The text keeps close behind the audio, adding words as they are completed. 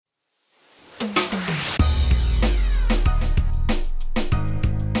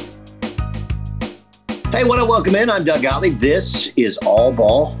Hey, what up? Welcome in. I'm Doug Gottlieb. This is All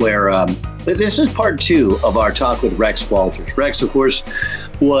Ball, where this is part two of our talk with Rex Walters. Rex, of course,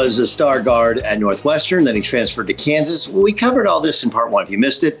 was a star guard at Northwestern. Then he transferred to Kansas. We covered all this in part one. If you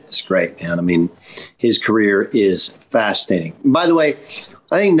missed it, it's great, man. I mean, his career is fascinating. By the way,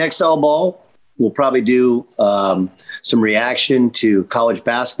 I think next All Ball, we'll probably do some reaction to college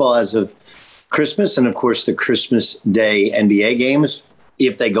basketball as of Christmas and, of course, the Christmas Day NBA games,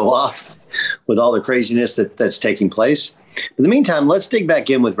 if they go off with all the craziness that's taking place. In the meantime, let's dig back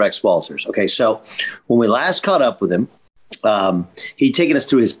in with Rex Walters. Okay, so when we last caught up with him, he'd taken us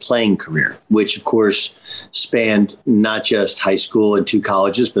through his playing career, which, of course, spanned not just high school and two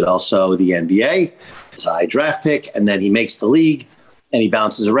colleges, but also the NBA, his high draft pick, and then he makes the league, and he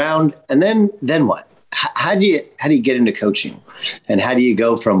bounces around. And then what? How do you get into coaching? And how do you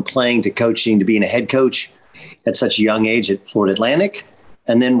go from playing to coaching to being a head coach at such a young age at Florida Atlantic?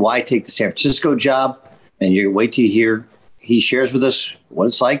 And then why take the San Francisco job? And you wait till you hear he shares with us what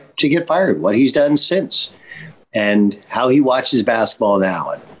it's like to get fired, what he's done since, and how he watches basketball now,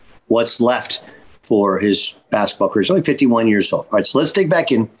 and what's left for his basketball career. He's only 51 years old. All right, so let's dig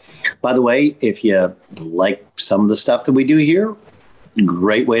back in. By the way, if you like some of the stuff that we do here,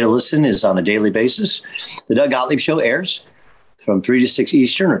 great way to listen is on a daily basis. The Doug Gottlieb Show airs from 3 to 6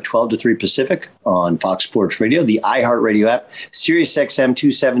 Eastern or 12 to 3 Pacific on Fox Sports Radio, the iHeartRadio app, Sirius XM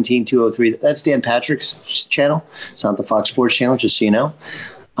 217, 203. That's Dan Patrick's channel. It's not the Fox Sports channel, just so you know.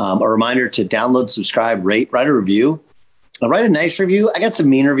 A reminder to download, subscribe, rate, write a review. Write a nice review. I got some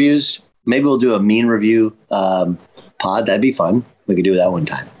mean reviews. Maybe we'll do a mean review pod. That'd be fun. We could do that one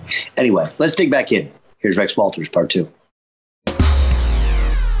time. Anyway, let's dig back in. Here's Rex Walters, part two.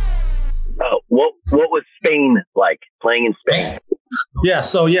 What was Spain like, playing in Spain?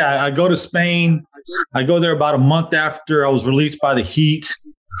 I go to Spain. I go there about a month after I was released by the Heat.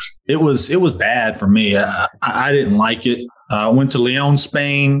 It was bad for me. I didn't like it. I went to Leon,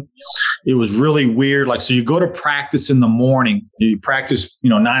 Spain. It was really weird. So you go to practice in the morning. You practice,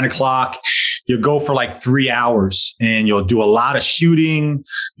 9 o'clock. You go for 3 hours and you'll do a lot of shooting.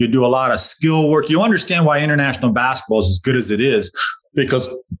 You do a lot of skill work. You understand why international basketball is as good as it is.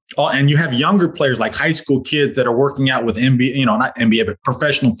 And you have younger players like high school kids that are working out with NBA, not NBA, but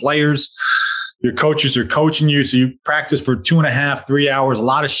professional players. Your coaches are coaching you. So you practice for 2.5, 3 hours, a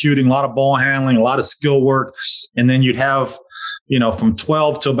lot of shooting, a lot of ball handling, a lot of skill work. And then you'd have, from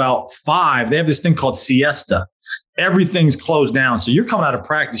 12 to about 5, they have this thing called siesta. Everything's closed down. So you're coming out of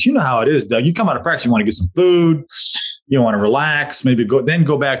practice. You know how it is, Doug. You come out of practice, you want to get some food. You want to relax, maybe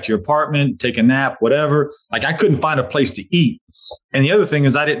go back to your apartment, take a nap, whatever. I couldn't find a place to eat. And the other thing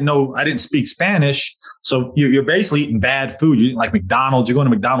is I didn't speak Spanish. So you're basically eating bad food. You eat like McDonald's. You're going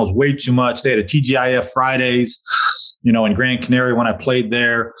to McDonald's way too much. They had a TGIF Fridays, in Grand Canary when I played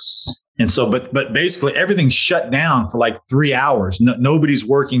there. And so, but basically everything's shut down for 3 hours. Nobody's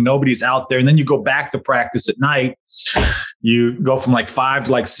working. Nobody's out there. And then you go back to practice at night. You go from 5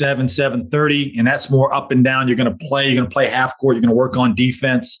 to 7, 7:30. And that's more up and down. You're going to play half court. You're going to work on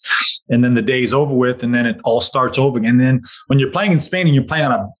defense. And then the day's over with. And then it all starts over again. And then when you're playing in Spain and you're playing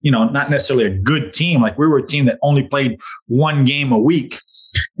on not necessarily a good team, we were a team that only played one game a week.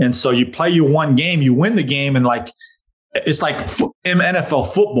 And so you play your one game, you win the game. And it's like in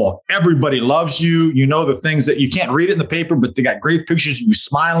NFL football. Everybody loves you. You know the things that you can't read it in the paper, but they got great pictures of you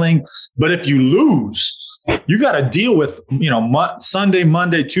smiling. But if you lose, you got to deal with, Sunday,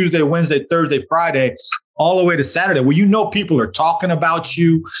 Monday, Tuesday, Wednesday, Thursday, Friday, all the way to Saturday, where people are talking about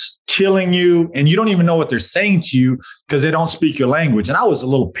you, killing you, and you don't even know what they're saying to you because they don't speak your language. And I was a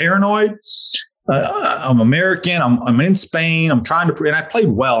little paranoid. I'm American. I'm in Spain. I'm trying to, and I played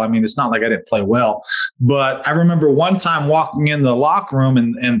well. I mean, it's not like I didn't play well, but I remember one time walking in the locker room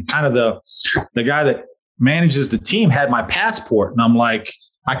and kind of the guy that manages the team had my passport. And I'm like,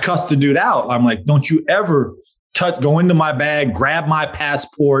 I cussed the dude out. I'm like, don't you ever go into my bag, grab my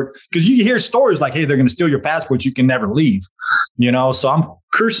passport. Cause you hear stories like, hey, they're going to steal your passport. You can never leave, So I'm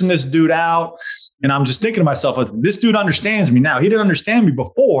cursing this dude out. And I'm just thinking to myself, this dude understands me now. He didn't understand me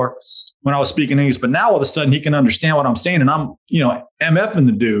before when I was speaking English, but now all of a sudden he can understand what I'm saying. And I'm, MFing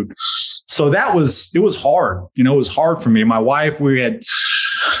the dude. So it was hard. It was hard for me. My wife, let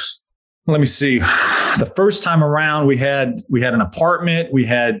me see. The first time around, we had an apartment. We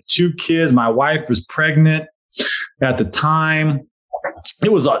had 2 kids. My wife was pregnant at the time.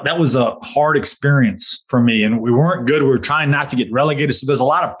 that was a hard experience for me, and we weren't good. We were trying not to get relegated, so there's a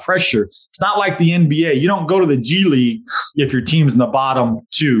lot of pressure. It's not like the NBA. You don't go to the G League if your team's in the bottom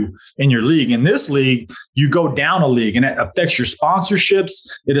 2 in your league. In this league, you go down a league, and it affects your sponsorships.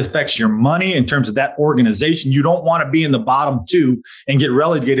 It affects your money in terms of that organization. You don't want to be in the bottom 2 and get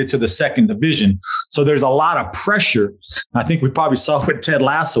relegated to the second division. So there's a lot of pressure. I think we probably saw with Ted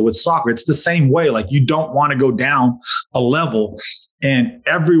Lasso with soccer. It's the same way. Like, you don't want to go down a level. And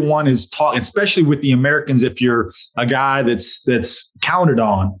everyone is talking, especially with the Americans, if you're a guy that's counted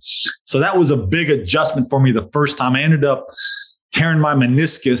on. So that was a big adjustment for me the first time. I ended up tearing my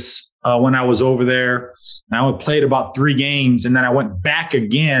meniscus when I was over there. And I played about 3 games, and then I went back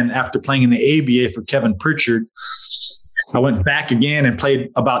again after playing in the ABA for Kevin Pritchard. I went back again and played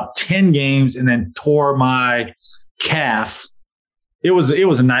about 10 games, and then tore my calf. It was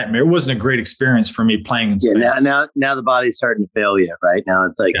a nightmare. It wasn't a great experience for me playing in Spain. Yeah, now the body's starting to fail you, right? Now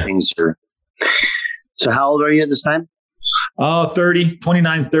it's like things are. So how old are you at this time?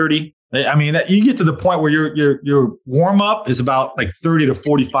 29, 30. I mean, you get to the point where your warm up is about like 30 to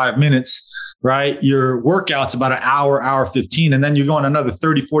 45 minutes, right? Your workout's about an hour 15, and then you go on another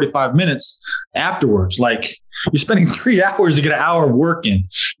 30, 45 minutes afterwards. Like, you're spending 3 hours to get an hour of work in.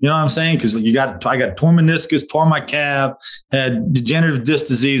 You know what I'm saying? Because I got torn meniscus, tore my calf, had degenerative disc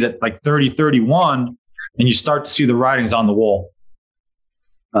disease at like 30, 31, and you start to see the writings on the wall.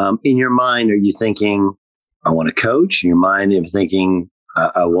 In your mind, are you thinking, I want to coach? In your mind, you're thinking,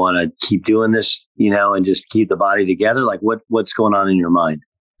 I want to keep doing this, and just keep the body together? Like, what's going on in your mind?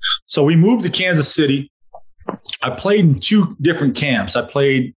 So we moved to Kansas City. I played in 2 different camps. I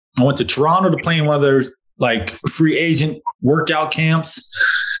went to Toronto to play in one of their like free agent workout camps.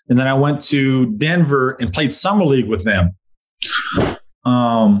 And then I went to Denver and played summer league with them.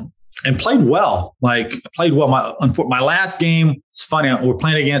 And played well. Like, I played well. My last game, it's funny, we're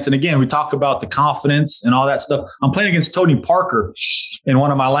playing against, and again, we talk about the confidence and all that stuff. I'm playing against Tony Parker in one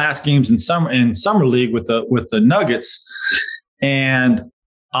of my last games in summer league with the Nuggets. And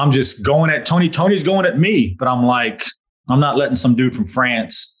I'm just going at Tony. Tony's going at me, but I'm like, I'm not letting some dude from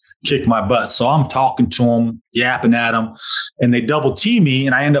France kick my butt. So I'm talking to him, yapping at him, and they double team me,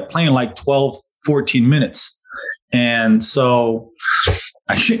 and I end up playing like 12, 14 minutes. And so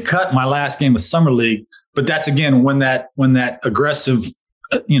I get cut my last game of summer league. But that's, again, when that aggressive,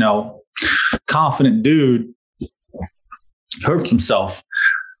 confident dude hurts himself.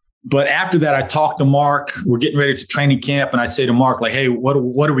 But after that, I talked to Mark. We're getting ready to training camp, and I say to Mark, like, hey, what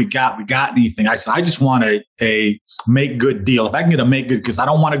do we got? We got anything? I said, I just want a make good deal. If I can get a make good, because I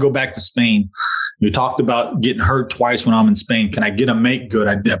don't want to go back to Spain. We talked about getting hurt twice when I'm in Spain. Can I get a make good?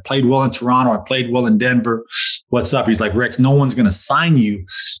 I played well in Toronto. I played well in Denver. What's up? He's like, Rex, no one's going to sign you.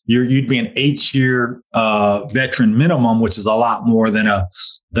 You'd be an 8-year veteran minimum, which is a lot more than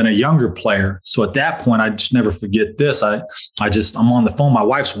a younger player. So at that point, I just never forget this. I'm on the phone. My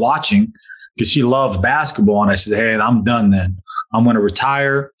wife's watching because she loves basketball. And I said, hey, I'm done then. I'm going to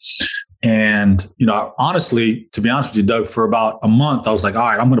retire. And, honestly, to be honest with you, Doug, for about a month, I was like, all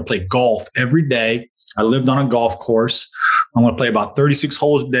right, I'm going to play golf every day. I lived on a golf course. I'm going to play about 36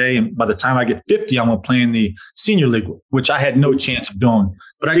 holes a day. And by the time I get 50, I'm going to play in the senior league, which I had no chance of doing.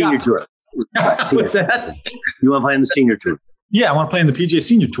 But Senior tour. What's that? You want to play in the senior tour? Yeah, I want to play in the PGA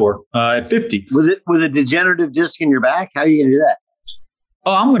Senior Tour at 50. With a degenerative disc in your back? How are you going to do that?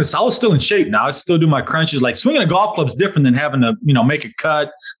 Oh, I was still in shape now. I still do my crunches. Like, swinging a golf club is different than having to, make a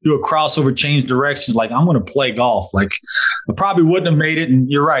cut, do a crossover, change directions. Like, I'm going to play golf. Like, I probably wouldn't have made it. And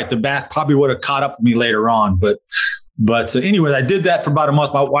you're right. The back probably would have caught up with me later on. But anyway, I did that for about a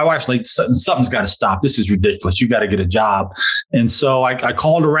month. My wife's like, something's got to stop. This is ridiculous. You got to get a job. And so I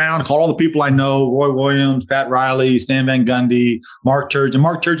called all the people I know, Roy Williams, Pat Riley, Stan Van Gundy, Mark Turgeon.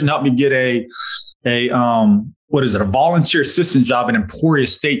 Mark Turgeon helped me get a volunteer assistant job at Emporia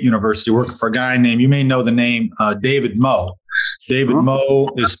State University, working for a guy named, you may know the name, David Moe. David Moe,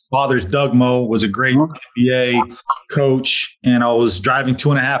 his father's Doug Moe, was a great NBA coach. And I was driving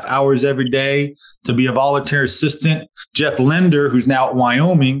 2.5 hours every day to be a volunteer assistant. Jeff Linder, who's now at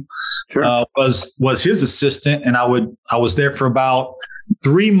Wyoming, was his assistant. And I was there for about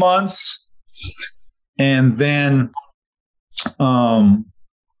 3 months. And then,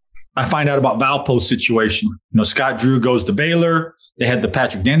 I find out about Valpo's situation. Scott Drew goes to Baylor. They had the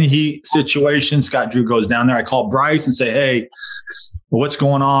Patrick Dennehy situation. Scott Drew goes down there. I call Bryce and say, hey, what's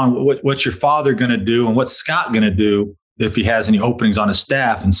going on? What's your father going to do? And what's Scott going to do if he has any openings on his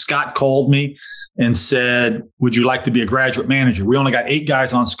staff? And Scott called me and said, would you like to be a graduate manager? We only got 8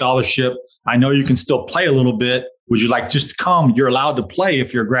 guys on scholarship. I know you can still play a little bit. would you like just to come? You're allowed to play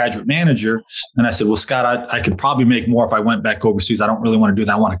if you're a graduate manager. And I said, well, Scott, I could probably make more if I went back overseas. I don't really want to do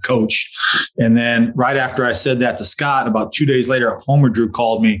that. I want to coach. And then right after I said that to Scott, about 2 days later, Homer Drew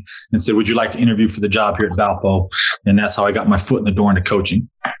called me and said, would you like to interview for the job here at Valpo? And that's how I got my foot in the door into coaching.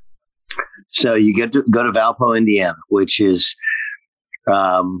 So you get to go to Valpo, Indiana, which is,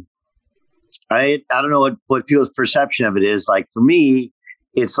 I don't know what people's perception of it is. Like for me,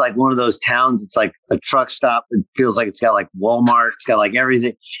 it's like one of those towns. It's like a truck stop. It feels like it's got like Walmart. It's got like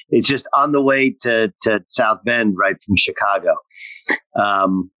everything. It's just on the way to South Bend, right from Chicago.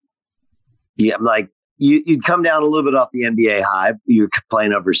 Yeah, like you'd come down a little bit off the NBA high. You're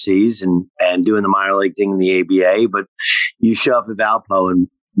playing overseas and doing the minor league thing in the ABA, but you show up at Valpo, and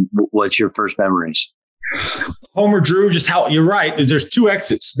what's your first memories? Homer Drew, just how you're right. There's two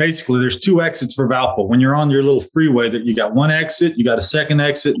exits. Basically, there's two exits for Valpo. When you're on your little freeway, that you got one exit, you got a second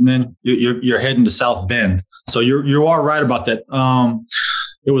exit, and then you're heading to South Bend. So you are right about that.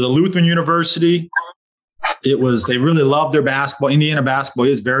 It was a Lutheran university. They really loved their basketball. Indiana basketball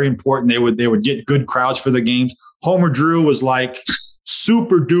is very important. They would get good crowds for the games. Homer Drew was like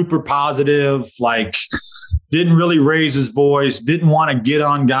super duper positive, like didn't really raise his voice, didn't want to get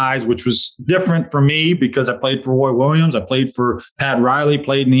on guys, which was different for me because I played for Roy Williams. I played for Pat Riley,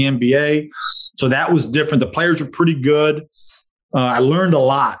 played in the NBA. So that was different. The players were pretty good. I learned a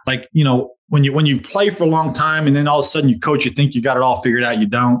lot. Like, when you play for a long time and then all of a sudden you coach, you think you got it all figured out. You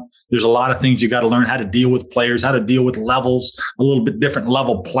don't. There's a lot of things you got to learn, how to deal with players, how to deal with levels, a little bit different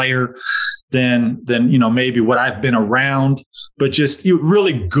level player than maybe what I've been around. But just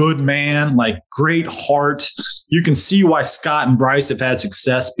really good man, like great heart. You can see why Scott and Bryce have had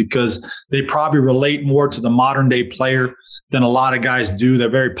success because they probably relate more to the modern day player than a lot of guys do. They're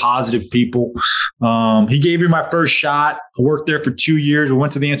very positive people. He gave me my first shot. I worked there for 2 years. We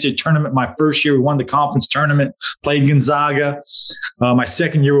went to the NCAA tournament my first year. We won the conference tournament, played Gonzaga. My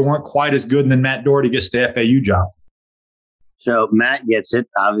second year, we weren't quite as good. And then Matt Doherty gets the FAU job. So Matt gets it.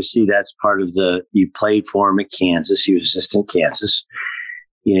 Obviously, that's part of you played for him at Kansas. He was assistant at Kansas.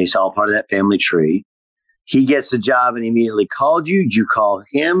 He's all part of that family tree. He gets the job and immediately called you. Did you call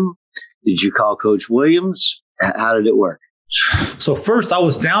him? Did you call Coach Williams? How did it work? So first, I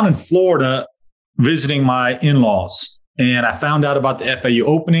was down in Florida visiting my in-laws, and I found out about the FAU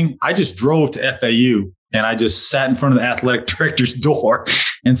opening. I just drove to FAU, and I just sat in front of the athletic director's door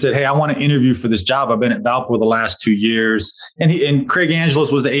and said, hey, I want to interview for this job. I've been at Valpo the last 2 years. And Craig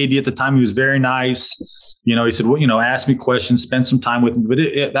Angelos was the AD at the time. He was very nice. He said, well, ask me questions, spend some time with me,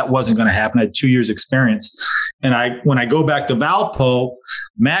 but that wasn't going to happen. I had 2 years experience. And when I go back to Valpo,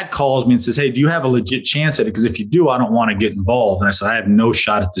 Matt calls me and says, hey, do you have a legit chance at it? Because if you do, I don't want to get involved. And I said, I have no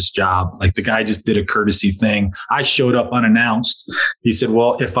shot at this job. Like the guy just did a courtesy thing. I showed up unannounced. He said,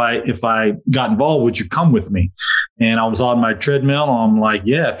 well, if I got involved, would you come with me? And I was on my treadmill. I'm like,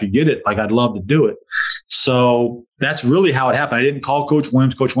 yeah, if you get it, like I'd love to do it. So that's really how it happened. I didn't call Coach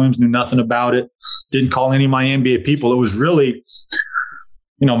Williams. Coach Williams knew nothing about it. Didn't call any of my NBA people. It was really,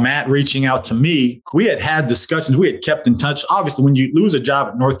 Matt reaching out to me. We had discussions. We had kept in touch. Obviously, when you lose a job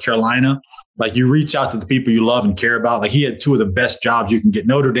at North Carolina, like you reach out to the people you love and care about. Like he had two of the best jobs you can get,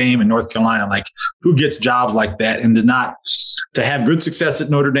 Notre Dame and North Carolina. Like who gets jobs like that? And to have good success at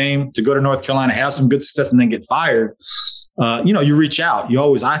Notre Dame, to go to North Carolina, have some good success and then get fired. You reach out.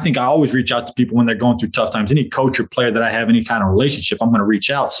 I think I always reach out to people when they're going through tough times. Any coach or player that I have any kind of relationship, I'm going to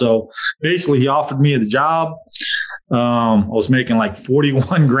reach out. So basically he offered me the job. I was making like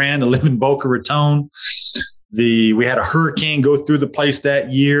 $41,000 to live in Boca Raton. We had a hurricane go through the place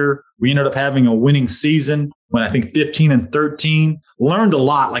that year. We ended up having a winning season when I think 15-13. Learned a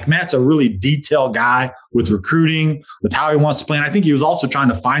lot. Like Matt's a really detailed guy with recruiting, with how he wants to play. And I think he was also trying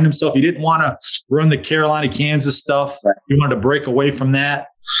to find himself. He didn't want to run the Carolina, Kansas stuff. He wanted to break away from that.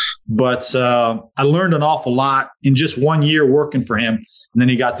 But I learned an awful lot in just 1 year working for him. And then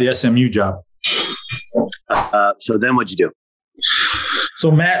he got the SMU job. So then what'd you do?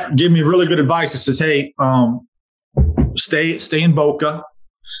 So Matt gave me really good advice. He says, hey, stay in Boca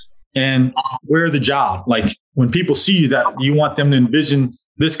and wear the job. Like when people see you, that you want them to envision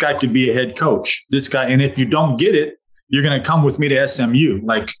this guy could be a head coach, this guy. And if you don't get it, you're going to come with me to SMU.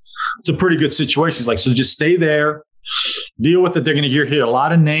 Like it's a pretty good situation. He's like, so just stay there, deal with it. They're going to hear a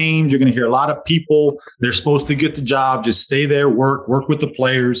lot of names. You're going to hear a lot of people. They're supposed to get the job. Just stay there, work with the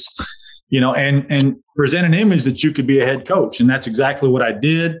players. and present an image that you could be a head coach. And that's exactly what I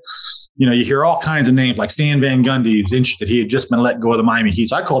did. You hear all kinds of names like Stan Van Gundy is interested. He had just been let go of the Miami Heat.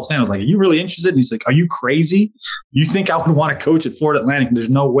 So I called Stan. I was like, are you really interested? And he's like, are you crazy? You think I would want to coach at Florida Atlantic? There's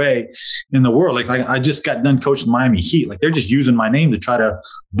no way in the world. Like I just got done coaching the Miami Heat. Like they're just using my name to try to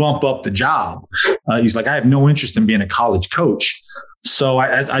bump up the job. He's like, I have no interest in being a college coach. So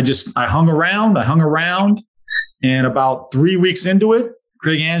I hung around. And about 3 weeks into it,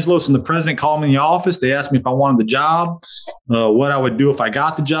 Craig Angelos and the president called me in the office. They asked me if I wanted the job, what I would do if I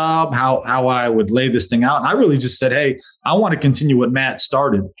got the job, how I would lay this thing out. And I really just said, hey, I want to continue what Matt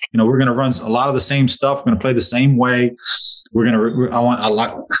started. We're going to run a lot of the same stuff. We're going to play the same way.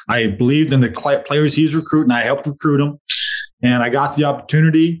 I believed in the players he's recruiting. I helped recruit them. And I got the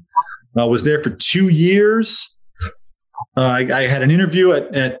opportunity. I was there for 2 years. I had an interview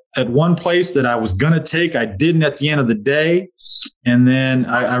at one place that I was going to take. I didn't at the end of the day. And then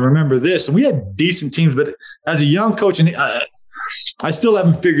I remember this, and we had decent teams, but as a young coach, and I still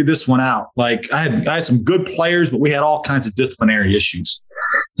haven't figured this one out. Like I had some good players, but we had all kinds of disciplinary issues.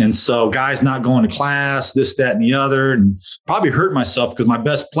 And so guys not going to class, this, that, and the other, and probably hurt myself because my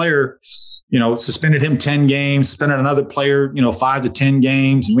best player, suspended him 10 games, suspended another player, 5 to 10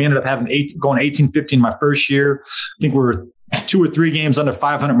 games. And we ended up going 18-15 my first year. I think we were 2 or 3 games under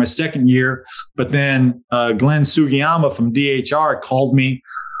 500 my second year. But then Glenn Sugiyama from DHR called me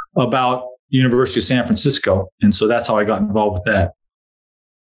about University of San Francisco. And so that's how I got involved with that.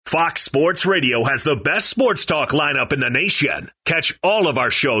 Fox Sports Radio has the best sports talk lineup in the nation. Catch all of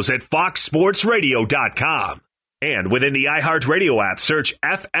our shows at foxsportsradio.com. And within the iHeartRadio app, search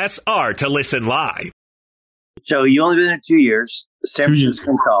FSR to listen live. So you only been there 2 years. San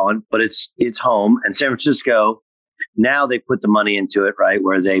Francisco calling, but it's home. And San Francisco, now they put the money into it, right,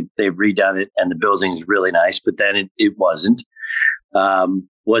 where they've redone it and the building is really nice, but then it wasn't.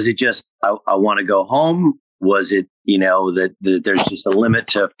 Was it just, I want to go home? Was it, that there's just a limit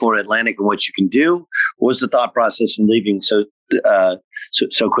to Florida Atlantic and what you can do? What was the thought process in leaving so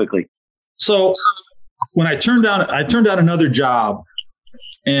quickly? So when I turned down another job,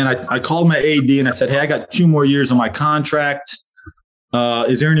 and I called my AD and I said, hey, I got 2 more years on my contract.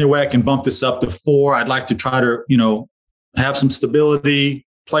 Is there any way I can bump this up to 4? I'd like to try to, have some stability.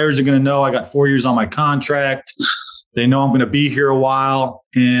 Players are going to know I got 4 years on my contract. They know I'm going to be here a while.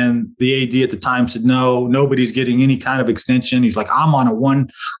 And the AD at the time said, no, nobody's getting any kind of extension. He's like, I'm on a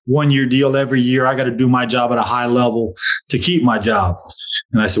one-year deal every year. I got to do my job at a high level to keep my job.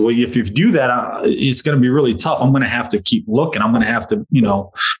 And I said, well, if you do that, it's going to be really tough. I'm going to have to keep looking. I'm going to have to,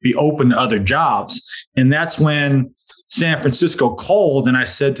 be open to other jobs. And that's when San Francisco called and I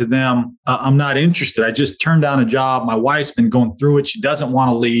said to them, I'm not interested. I just turned down a job. My wife's been going through it. She doesn't want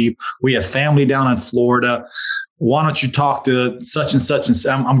to leave. We have family down in Florida. Why don't you talk to such and such? And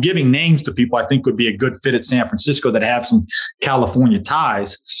I'm giving names to people I think would be a good fit at San Francisco that have some California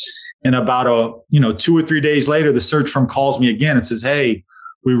ties. And about 2 or 3 days later, the search firm calls me again and says, hey,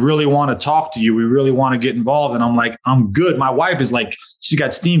 we really want to talk to you. We really want to get involved. And I'm like, I'm good. My wife is like, she's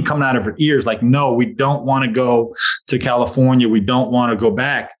got steam coming out of her ears. Like, no, we don't want to go to California. We don't want to go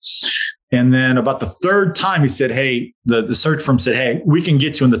back. And then about the third time he said, hey, the search firm said, hey, we can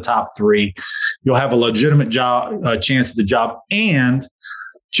get you in the top 3. You'll have a legitimate job, chance at the job, and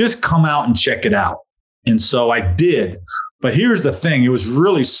just come out and check it out. And so I did. But here's the thing. It was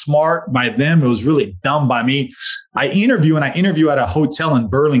really smart by them. It was really dumb by me. I interview at a hotel in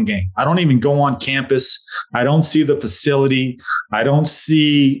Burlingame. I don't even go on campus. I don't see the facility. I don't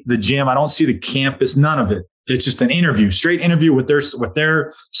see the gym. I don't see the campus, none of it. It's just an interview, straight interview with their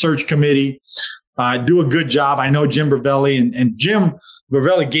search committee. I do a good job. I know Jim Bravelli, and Jim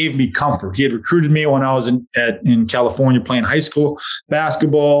Bravelli gave me comfort. He had recruited me when I was in California playing high school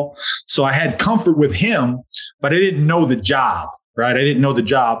basketball. So I had comfort with him, but I didn't know the job, right? I didn't know the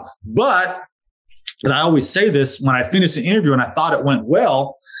job. But I always say this when I finished the interview and I thought it went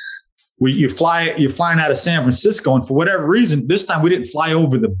well, you're flying out of San Francisco. And for whatever reason, this time we didn't fly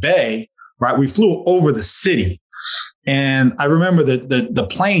over the bay, right? We flew over the city. And I remember the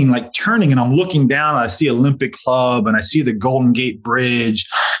plane like turning, and I'm looking down and I see Olympic Club and I see the Golden Gate Bridge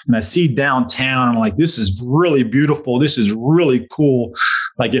and I see downtown. And I'm like, this is really beautiful. This is really cool.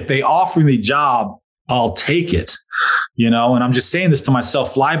 Like if they offer me the job, I'll take it, And I'm just saying this to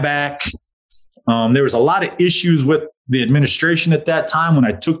myself, fly back. There was a lot of issues with the administration at that time when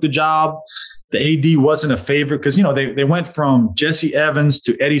I took the job. The AD wasn't a favorite because, they went from Jesse Evans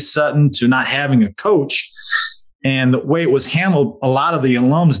to Eddie Sutton to not having a coach. And the way it was handled, a lot of the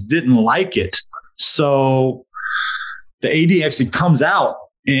alums didn't like it. So the AD actually comes out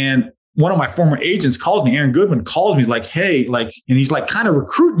and one of my former agents calls me, Aaron Goodwin calls me, he's like, hey, like, and he's like kind of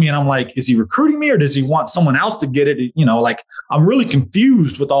recruiting me. And I'm like, is he recruiting me or does he want someone else to get it? You know, like I'm really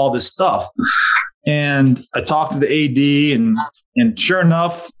confused with all this stuff. And I talked to the AD and sure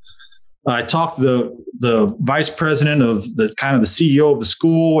enough, I talked to the vice president of the kind of the CEO of the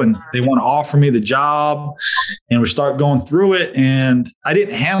school, and they want to offer me the job, and we start going through it. And I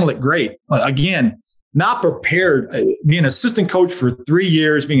didn't handle it great. Again, not prepared. Being an assistant coach for 3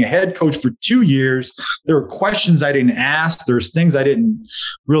 years, being a head coach for 2 years, there were questions I didn't ask. There's things I didn't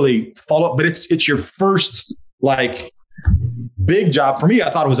really follow up. But it's your first like big job. For me, I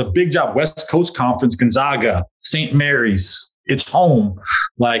thought it was a big job. West Coast Conference, Gonzaga, St. Mary's. It's home.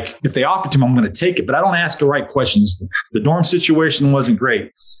 Like if they offer it to me, I'm going to take it, but I don't ask the right questions. The dorm situation wasn't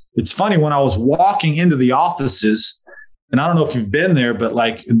great. It's funny when I was walking into the offices, and I don't know if you've been there, but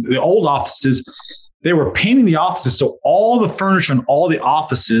like the old offices, they were painting the offices. So all the furniture in all the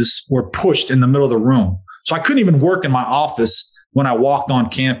offices were pushed in the middle of the room. So I couldn't even work in my office when I walked on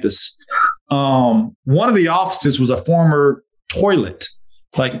campus. One of the offices was a former toilet.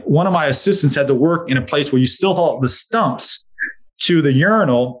 Like one of my assistants had to work in a place where you still saw the stumps to the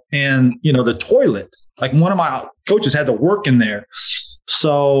urinal and, you know, the toilet. Like one of my coaches had to work in there.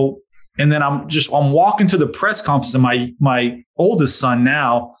 So, and then I'm walking to the press conference, and my oldest son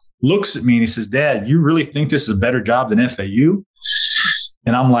now looks at me and he says, Dad, you really think this is a better job than FAU?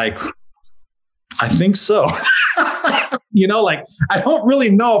 And I'm like, I think so. You know, like, I don't really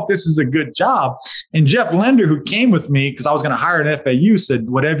know if this is a good job. And Jeff Lender, who came with me because I was going to hire an FAU, said,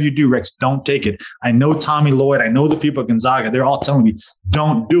 whatever you do, Rex, don't take it. I know Tommy Lloyd. I know the people at Gonzaga. They're all telling me,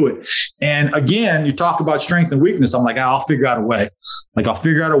 don't do it. And again, you talk about strength and weakness. I'm like, I'll figure out a way. Like, I'll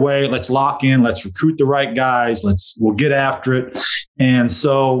figure out a way. Let's lock in. Let's recruit the right guys. We'll get after it. And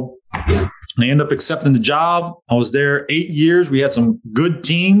so I ended up accepting the job. I was there 8 years. We had some good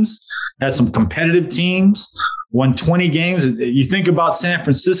teams, had some competitive teams, won 20 games. You think about San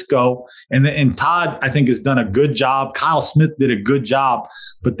Francisco, and Todd, I think, has done a good job. Kyle Smith did a good job,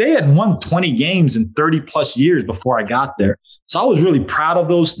 but they had won 20 games in 30 plus years before I got there. So I was really proud of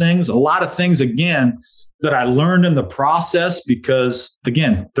those things. A lot of things, again, that I learned in the process because,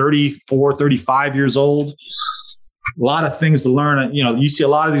 again, 34, 35 years old, a lot of things to learn. You know, you see a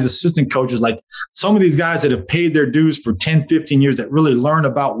lot of these assistant coaches, like some of these guys that have paid their dues for 10, 15 years that really learn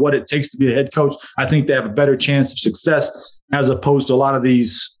about what it takes to be a head coach. I think they have a better chance of success as opposed to a lot of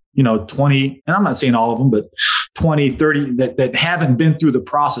these, you know, 20, and I'm not saying all of them, but 20, 30 that haven't been through the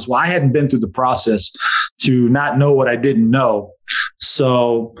process. Well, I hadn't been through the process to not know what I didn't know.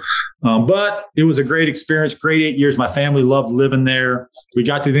 So, but it was a great experience, great 8 years. My family loved living there. We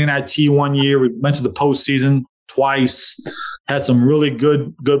got to the NIT 1 year. We went to the postseason twice, had some really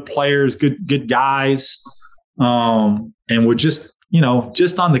good players, good guys. And we're just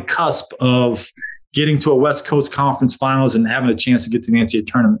on the cusp of getting to a West Coast Conference Finals and having a chance to get to the NCAA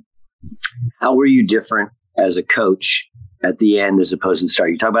tournament. How were you different as a coach at the end as opposed to the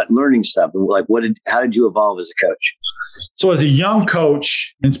start? You talk about learning stuff, and like how did you evolve as a coach? So as a young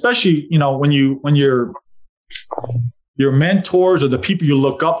coach, and especially, you know, when your mentors or the people you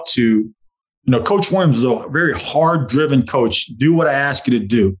look up to, you know, Coach Williams is a very hard-driven coach. Do what I ask you to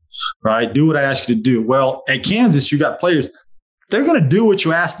do, right? Do what I ask you to do. Well, at Kansas, you got players, they're going to do what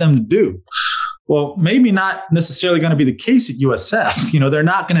you ask them to do. Well, maybe not necessarily going to be the case at USF. You know, they're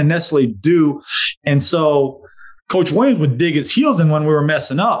not going to necessarily do. And so Coach Williams would dig his heels in when we were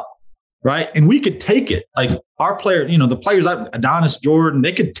messing up, right? And we could take it. Like our player, you know, the players like Adonis Jordan,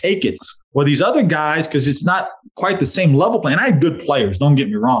 they could take it. Well, these other guys, because it's not quite the same level play. And I had good players, don't get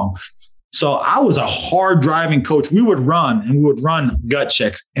me wrong. So I was a hard driving coach. We would run gut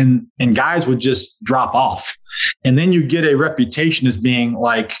checks and guys would just drop off. And then you get a reputation as being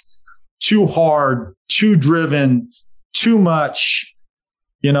like too hard, too driven, too much,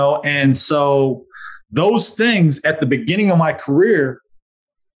 you know? And so those things at the beginning of my career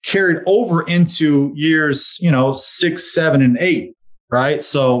carried over into years, you know, 6, 7, and 8, right?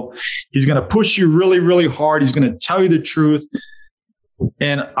 So he's going to push you really, really hard. He's going to tell you the truth.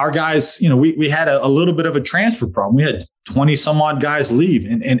 And our guys, you know, we had a little bit of a transfer problem. We had 20 some odd guys leave.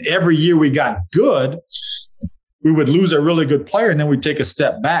 And every year we got good, we would lose a really good player and then we'd take a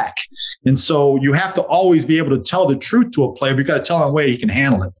step back. And so you have to always be able to tell the truth to a player. But you got to tell him a way he can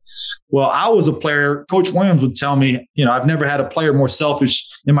handle it. Well, I was a player. Coach Williams would tell me, you know, I've never had a player more selfish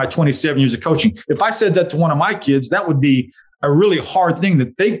in my 27 years of coaching. If I said that to one of my kids, that would be a really hard thing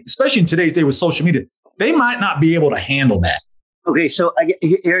that they, especially in today's day with social media, they might not be able to handle that. Okay, so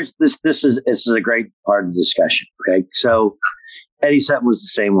here's this. This is a great part of the discussion. Okay, so Eddie Sutton was the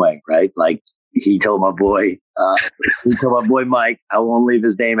same way, right? Like he told my boy Mike, I won't leave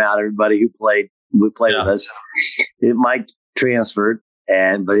his name out. Everybody who played with us, Mike transferred,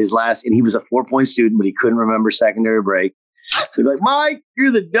 but his last, and he was a 4-point student, but he couldn't remember secondary break. He'd be like, Mike,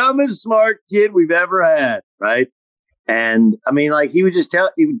 you're the dumbest smart kid we've ever had, right? And I mean, like, he would just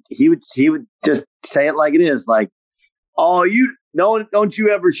he would just say it like it is, like, oh, don't you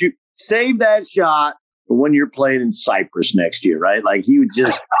ever shoot, save that shot for when you're playing in Cyprus next year, right? Like, he would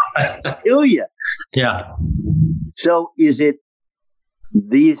just kill you. Yeah. So is it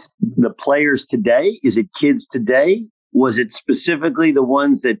the players today? Is it kids today? Was it specifically the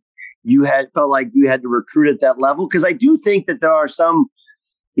ones that you felt like you had to recruit at that level? Because I do think that there are some,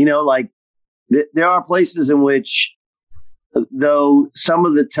 like there are places in which, though some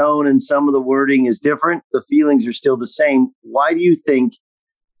of the tone and some of the wording is different, the feelings are still the same. Why do you think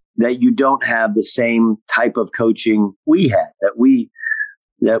that you don't have the same type of coaching we had? I mean,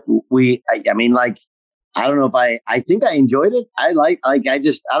 like, I don't know if I think I enjoyed it. I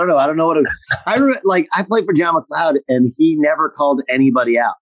don't know. I don't know what I played for John McLeod, and he never called anybody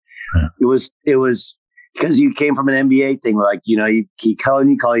out. It was because you came from an NBA thing where, like, he'd call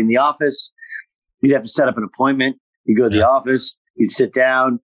you in the office. You'd have to set up an appointment. You go to the office, you'd sit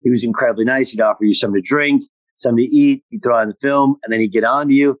down. He was incredibly nice. He'd offer you something to drink, something to eat. He'd throw on the film, and then he'd get on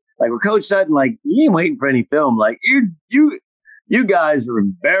to you. Like, with Coach Sutton, like, he ain't waiting for any film. Like, you guys are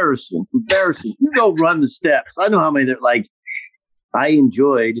embarrassing. You go run the steps. I know how many like, I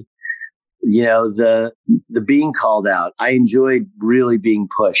enjoyed, the being called out. I enjoyed really being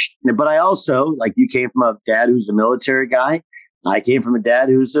pushed. But I also, like, you came from a dad who's a military guy. I came from a dad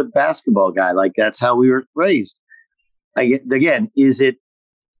who's a basketball guy. Like, that's how we were raised. Again, is it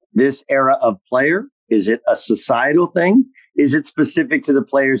this era of player? Is it a societal thing? Is it specific to the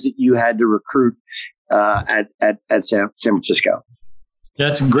players that you had to recruit at San Francisco?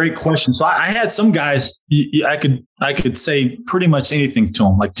 That's a great question. So I had some guys, I could say pretty much anything to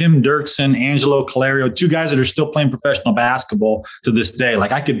them, like Tim Dirksen, Angelo Calario, 2 guys that are still playing professional basketball to this day.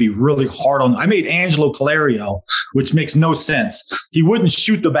 Like, I could be really hard on. I made Angelo Calario, which makes no sense. He wouldn't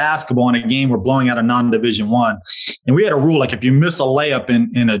shoot the basketball in a game we're blowing out a non-Division I. And we had a rule, like, if you miss a layup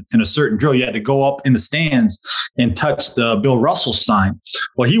in a certain drill, you had to go up in the stands and touch the Bill Russell sign.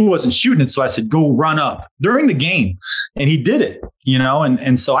 Well, he wasn't shooting it, so I said, go run up during the game. And he did it,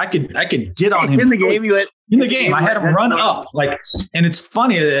 and so I could get on him. In the game, I had him run up, like, and it's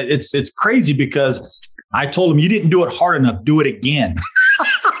funny. It's crazy because I told him, you didn't do it hard enough. Do it again.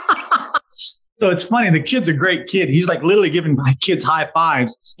 So it's funny. The kid's a great kid. He's like literally giving my kids high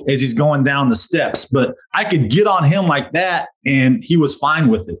fives as he's going down the steps. But I could get on him like that, and he was fine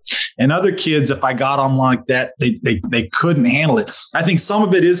with it. And other kids, if I got on like that, they couldn't handle it. I think some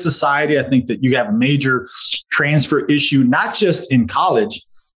of it is society. I think that you have a major transfer issue, not just in college,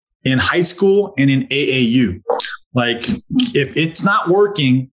 in high school and in AAU. Like, if it's not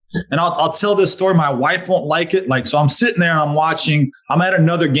working, and I'll tell this story. My wife won't like it. Like, so I'm sitting there and I'm at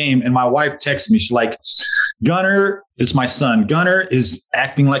another game, and my wife texts me. She's like, Gunner is my son. Gunner is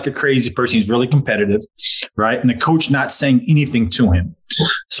acting like a crazy person. He's really competitive, right? And the coach not saying anything to him.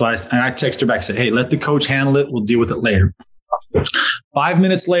 So I text her back and said, hey, let the coach handle it. We'll deal with it later. 5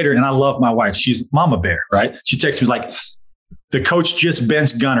 minutes later, and I love my wife. She's mama bear, right? She texts me like, the coach just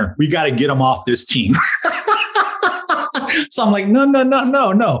benched Gunner. We got to get him off this team. So I'm like,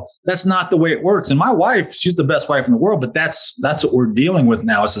 no. That's not the way it works. And my wife, she's the best wife in the world, but that's what we're dealing with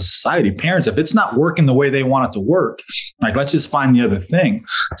now as a society. Parents, if it's not working the way they want it to work, like, let's just find the other thing.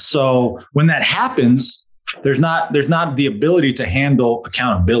 So when that happens, there's not the ability to handle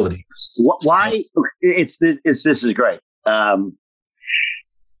accountability. Why? This is great. I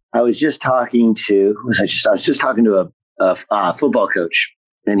was just talking to a football coach,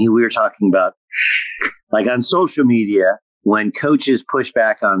 and we were talking about, like, on social media, when coaches push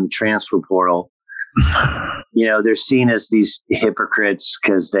back on the transfer portal, they're seen as these hypocrites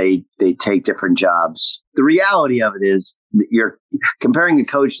because they take different jobs. The reality of it is that you're comparing a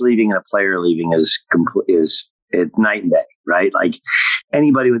coach leaving and a player leaving is night and day, right? Like,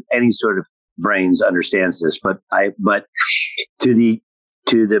 anybody with any sort of brains understands this, but to the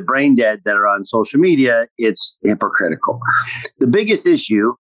brain dead that are on social media, it's hypocritical. The biggest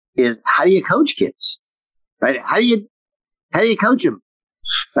issue is, how do you coach kids, right? How do you coach them,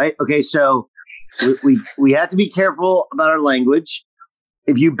 right? Okay, so we have to be careful about our language.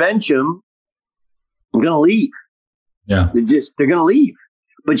 If you bench them, they're going to leave. Yeah, they're going to leave.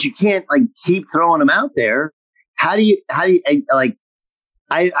 But you can't, like, keep throwing them out there. How do you like?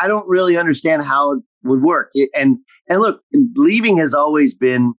 I don't really understand how it would work. And look, leaving has always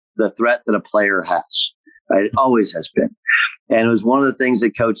been the threat that a player has. right? It always has been. And it was one of the things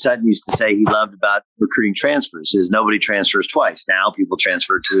that Coach Sutton used to say he loved about recruiting transfers is nobody transfers twice. Now people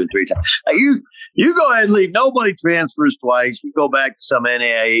transfer 2 and 3 times. Like you go ahead and leave. Nobody transfers twice. You go back to some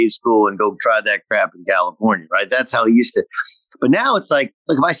NAIA school and go try that crap in California, right? That's how he used to. But now it's like,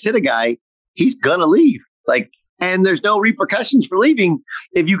 look, if I sit a guy, he's going to leave. Like, and there's no repercussions for leaving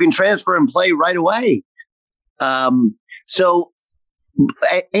if you can transfer and play right away. Here's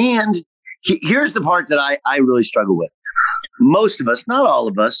the part that I really struggle with. Most of us, not all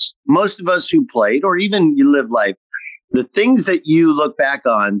of us, most of us who played or even you live life, the things that you look back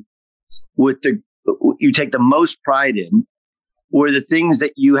on you take the most pride in were the things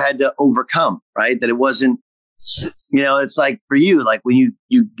that you had to overcome, right? That it wasn't, it's like for you, like when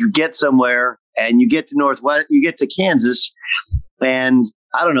you get somewhere and you get to Northwest, you get to Kansas and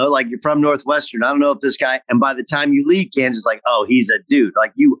I don't know, like you're from Northwestern. I don't know if this guy, and by the time you leave Kansas, like, oh, he's a dude.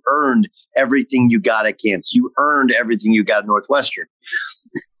 Like you earned everything you got at Kansas. You earned everything you got at Northwestern.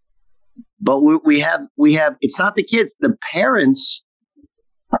 But we have, it's not the kids, the parents.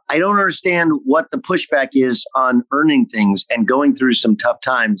 I don't understand what the pushback is on earning things and going through some tough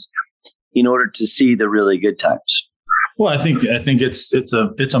times in order to see the really good times. Well, I think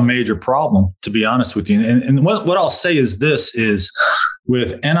it's a major problem, to be honest with you. And what I'll say is this is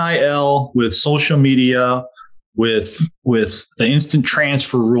with NIL, with social media, with the instant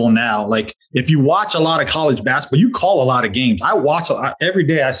transfer rule now, like if you watch a lot of college basketball, you call a lot of games. I watch every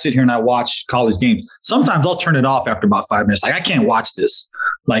day. I sit here and I watch college games. Sometimes I'll turn it off after about 5 minutes. Like I can't watch this.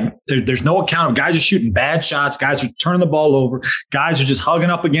 Like there's no account of guys are shooting bad shots. Guys are turning the ball over. Guys are just hugging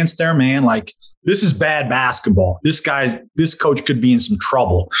up against their man. Like this is bad basketball. This coach could be in some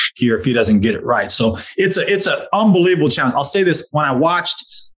trouble here if he doesn't get it right. So it's an unbelievable challenge. I'll say this. When I watched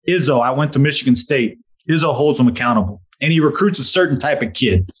Izzo, I went to Michigan State. Izzo holds him accountable and he recruits a certain type of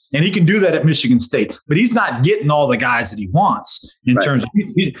kid and he can do that at Michigan State, but he's not getting all the guys that he wants in terms of,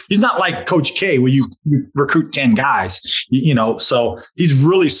 he's not like Coach K where you recruit 10 guys, so he's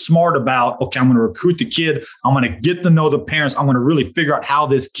really smart about, okay, I'm going to recruit the kid. I'm going to get to know the parents. I'm going to really figure out how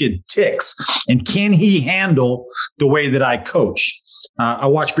this kid ticks and can he handle the way that I coach? I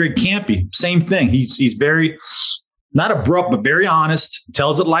watched Greg Campy, same thing. He's very, not abrupt, but very honest,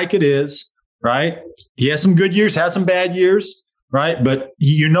 tells it like it is. Right. He has some good years, has some bad years. Right. But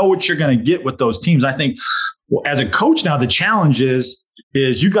you know what you're going to get with those teams. I think as a coach now, the challenge is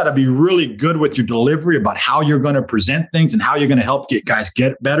you got to be really good with your delivery about how you're going to present things and how you're going to help guys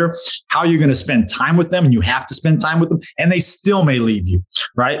get better, how you're going to spend time with them. And you have to spend time with them and they still may leave you.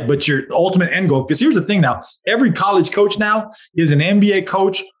 Right. But your ultimate end goal, because here's the thing now, every college coach now is an NBA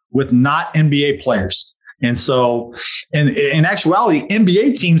coach with not NBA players. And so in actuality,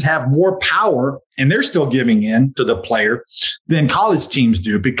 NBA teams have more power and they're still giving in to the player than college teams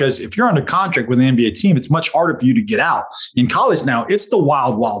do. Because if you're under contract with an NBA team, it's much harder for you to get out. In college now, it's the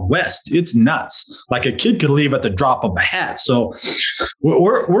wild, wild west. It's nuts. Like a kid could leave at the drop of a hat. So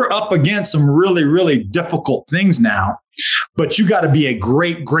we're up against some really, really difficult things now. But you got to be a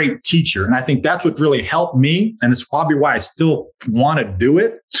great, great teacher. And I think that's what really helped me. And it's probably why I still want to do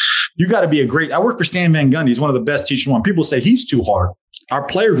it. You got to be I work for Stan Van Gundy. He's one of the best teachers. When people say he's too hard, our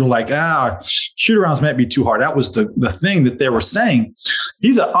players were like, shoot-arounds might be too hard. That was the thing that they were saying.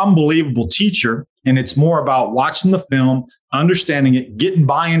 He's an unbelievable teacher. And it's more about watching the film, understanding it, getting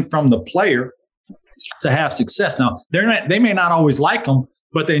buy-in from the player to have success. Now, they may not always like him,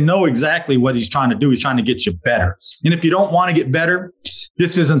 but they know exactly what he's trying to do. He's trying to get you better. And if you don't want to get better,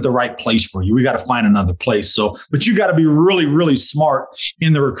 this isn't the right place for you. We got to find another place. But you got to be really, really smart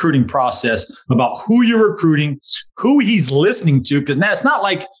in the recruiting process about who you're recruiting, who he's listening to. Because now it's not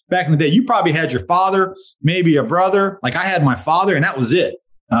like back in the day, you probably had your father, maybe a brother. Like I had my father and that was it.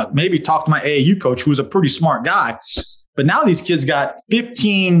 Maybe talk to my AAU coach, who was a pretty smart guy. But now these kids got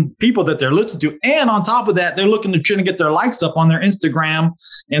 15 people that they're listening to. And on top of that, they're looking to try to get their likes up on their Instagram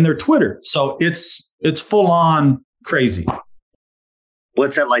and their Twitter. So it's full on crazy.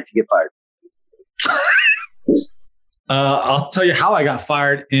 What's that like to get fired? I'll tell you how I got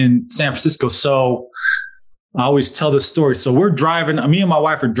fired in San Francisco. So I always tell this story. So we're driving, me and my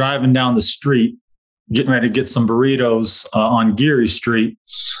wife are driving down the street, getting ready to get some burritos on Geary Street.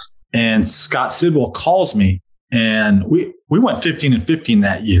 And Scott Sidwell calls me. And we went 15-15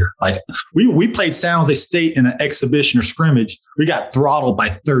 that year. Like we played San Jose State in an exhibition or scrimmage. We got throttled by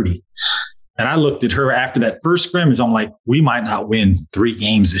 30. And I looked at her after that first scrimmage. I'm like, we might not win 3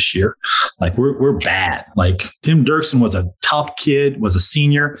 games this year. Like we're bad. Like Tim Dirksen was a tough kid, was a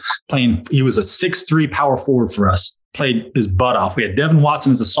senior playing. He was a 6'3" power forward for us. played his butt off. We had Devin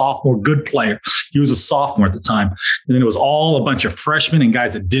Watson as a sophomore, good player. He was a sophomore at the time. And then it was all a bunch of freshmen and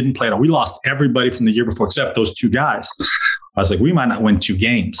guys that didn't play at all. We lost everybody from the year before except those 2 guys. I was like, we might not win 2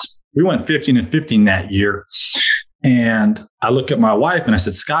 games. We went 15-15 that year. And I look at my wife and I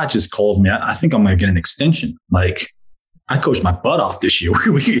said, Scott just called me. I think I'm going to get an extension. Like, I coached my butt off this year.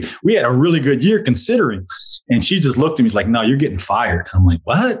 We had a really good year considering. And she just looked at me like, no, you're getting fired. I'm like,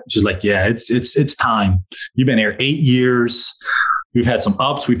 what? She's like, yeah, it's time. You've been here 8 years. We've had some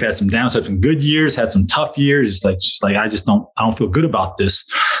ups. We've had some downs, had some good years, had some tough years. She's like, I don't feel good about this.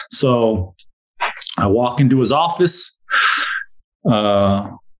 So I walk into his office.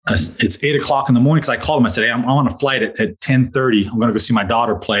 It's 8:00 in the morning because I called him. I said, hey, I'm on a flight at 10:30. I'm going to go see my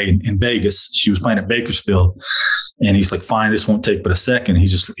daughter play in Vegas. She was playing at Bakersfield. And he's like, fine, this won't take but a second. He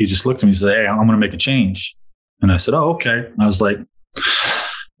just looked at me and said, hey, I'm going to make a change. And I said, oh, okay. And I was like,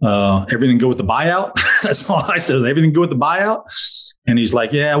 everything good with the buyout? That's all I said. Is everything good with the buyout? And he's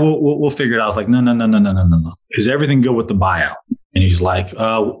like, yeah, we'll figure it out. I was like, no. Is everything good with the buyout? And he's like,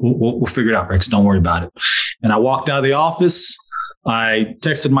 we'll figure it out, Rex. Don't worry about it. And I walked out of the office. I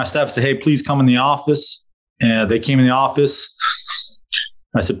texted my staff and said, hey, please come in the office. And they came in the office.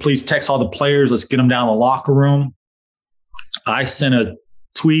 I said, please text all the players. Let's get them down in the locker room. I sent a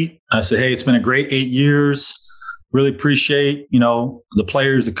tweet. I said, hey, it's been a great 8 years. Really appreciate, the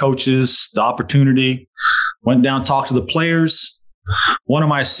players, the coaches, the opportunity. Went down, talked to the players. One of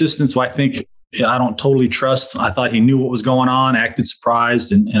my assistants, who I think I don't totally trust, I thought he knew what was going on, acted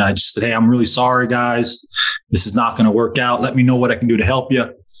surprised. And I just said, hey, I'm really sorry, guys. This is not going to work out. Let me know what I can do to help you.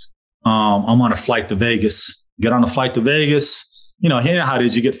 I'm on a flight to Vegas. Get on a flight to Vegas. You know how it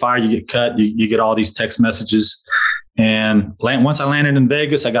is. You get fired, you get cut, you get all these text messages. And once I landed in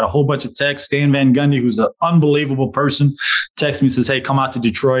Vegas, I got a whole bunch of texts. Stan Van Gundy, who's an unbelievable person, texts me and says, hey, come out to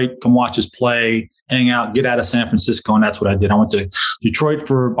Detroit, come watch us play, hang out, get out of San Francisco. And that's what I did. I went to Detroit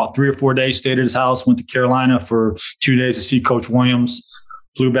for about 3 or 4 days, stayed at his house, went to Carolina for 2 days to see Coach Williams,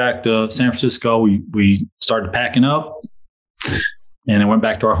 flew back to San Francisco. We started packing up and then went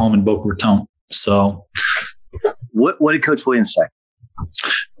back to our home in Boca Raton. So what did Coach Williams say?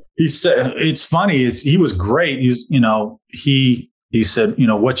 He said, it's funny. He was great. He said,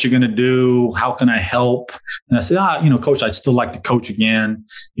 what you're going to do? How can I help? And I said, Coach, I'd still like to coach again.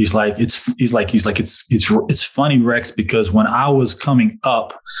 He's like, it's funny, Rex, because when I was coming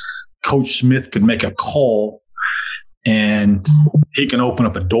up, Coach Smith could make a call and he can open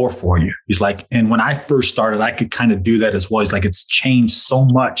up a door for you. He's like, and when I first started, I could kind of do that as well. He's like, it's changed so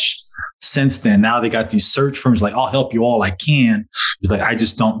much since then. Now they got these search firms like, I'll help you all I can. He's like, I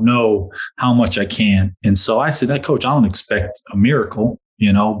just don't know how much I can. And so I said, hey, Coach, I don't expect a miracle,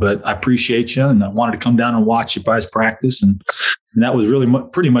 but I appreciate you. And I wanted to come down and watch you guys practice. And that was really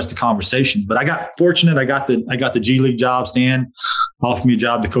pretty much the conversation. But I got fortunate. I got the G League job. Stan offered me a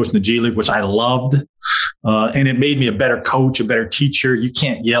job to coach in the G League, which I loved. And it made me a better coach, a better teacher. You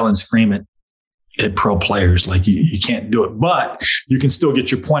can't yell and scream at pro players. Like you can't do it, but you can still get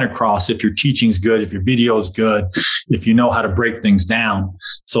your point across if your teaching's good, if your video is good, if you know how to break things down.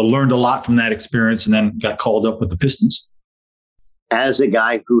 So learned a lot from that experience and then got called up with the Pistons. As a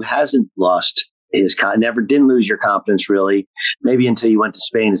guy who hasn't lost didn't lose your confidence really, maybe until you went to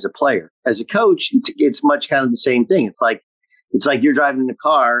Spain as a player. As a coach, it's much kind of the same thing. It's like you're driving in a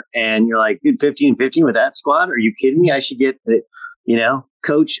car and you're like, dude, 15-15 with that squad? Are you kidding me? I should get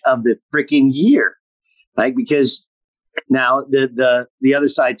coach of the freaking year, right? Because now the other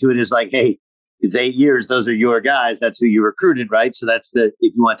side to it is like, hey, it's 8 years. Those are your guys. That's who you recruited, right? So that's if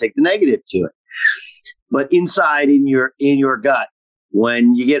you want to take the negative to it. But inside in your gut,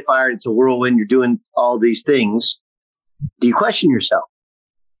 when you get fired, it's a whirlwind. You're doing all these things. Do you question yourself?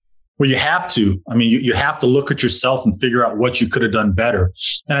 Well, you have to. I mean, you have to look at yourself and figure out what you could have done better.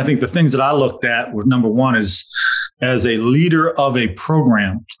 And I think the things that I looked at were, number one is as a leader of a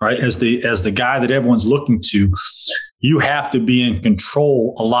program, right? As the guy that everyone's looking to, you have to be in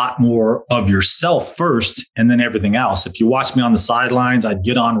control a lot more of yourself first and then everything else. If you watch me on the sidelines, I'd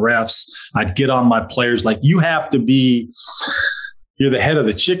get on refs, I'd get on my players. Like you have to be, you're the head of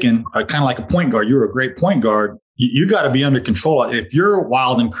the chicken, kind of like a point guard. You're a great point guard. You got to be under control. If you're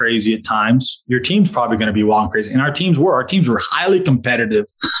wild and crazy at times, your team's probably going to be wild and crazy. And our teams were highly competitive,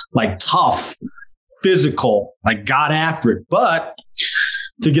 like tough, physical, like got after it. But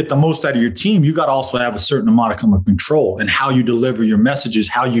to get the most out of your team, you got to also have a certain amount of control and how you deliver your messages,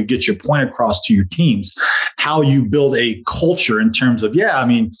 how you get your point across to your teams, how you build a culture in terms of,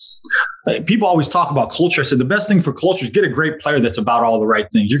 people always talk about culture. I said the best thing for culture is get a great player that's about all the right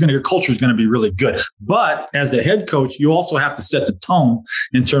things. Your culture is going to be really good. But as the head coach, you also have to set the tone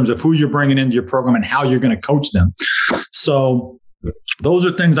in terms of who you're bringing into your program and how you're going to coach them. So those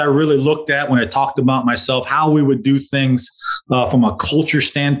are things I really looked at when I talked about myself, how we would do things from a culture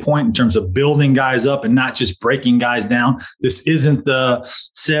standpoint in terms of building guys up and not just breaking guys down. This isn't the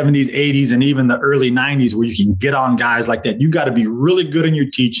 70s, 80s, and even the early 90s where you can get on guys like that. You got to be really good in your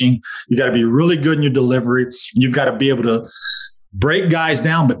teaching. You got to be really good in your delivery. And you've got to be able to break guys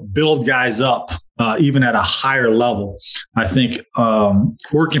down, but build guys up even at a higher level. I think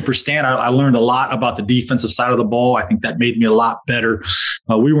working for Stan, I learned a lot about the defensive side of the ball. I think that made me a lot better.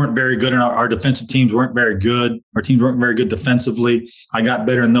 We weren't very good, and our defensive teams weren't very good. Our teams weren't very good defensively. I got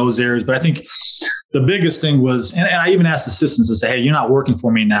better in those areas. But I think the biggest thing was, and I even asked assistants to say, hey, you're not working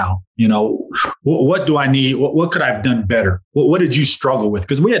for me now. What do I need? What could I have done better? What did you struggle with?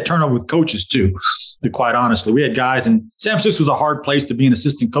 Because we had turnover with coaches too, to quite honestly. We had guys, and San Francisco was a hard place to be an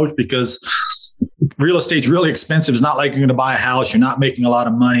assistant coach because real estate's really expensive. It's not like you're going to buy a house. You're not making a lot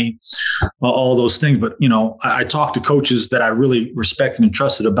of money, all those things. But, I talked to coaches that I really respected and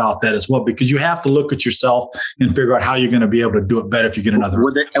trusted about that as well, because you have to look at yourself and figure out how you're going to be able to do it better if you get another.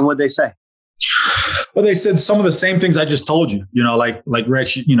 What'd they say? Well, they said some of the same things I just told you, like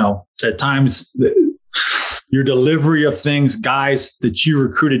Rex, at times your delivery of things, guys that you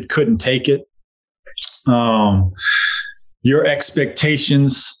recruited couldn't take it. Your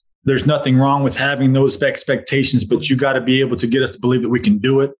expectations, there's nothing wrong with having those expectations, but you got to be able to get us to believe that we can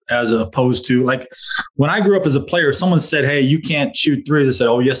do it, as opposed to, like, when I grew up as a player, someone said, hey, you can't shoot threes. I said,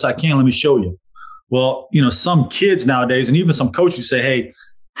 oh, yes, I can. Let me show you. Well, some kids nowadays, and even some coaches say, hey,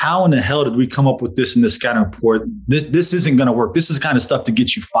 how in the hell did we come up with this in this scouting report? This isn't going to work. This is the kind of stuff to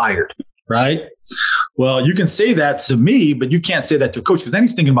get you fired, right? Well, you can say that to me, but you can't say that to a coach, because then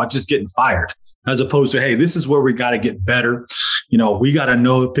he's thinking about just getting fired, as opposed to, hey, this is where we got to get better. We got to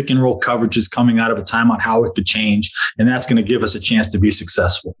know pick and roll coverage is coming out of a timeout, how it could change, and that's going to give us a chance to be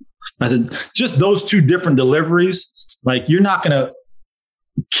successful. I said, just those two different deliveries, like, you're not going to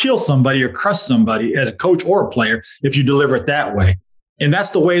kill somebody or crush somebody as a coach or a player if you deliver it that way. And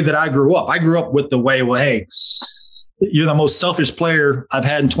that's the way that I grew up. I grew up with the way, well, hey, you're the most selfish player I've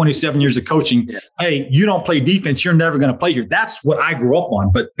had in 27 years of coaching. Yeah. Hey, you don't play defense, you're never going to play here. That's what I grew up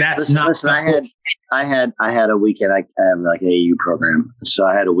on, but that's not. Listen, I had a weekend. I have like an AU program, so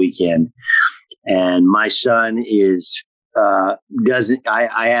I had a weekend, and my son is doesn't.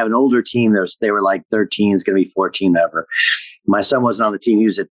 I have an older team. They were like 13. It's going to be 14 ever. My son wasn't on the team. He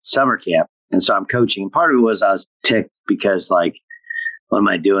was at summer camp, and so I'm coaching. Part of it was I was ticked because, like, what am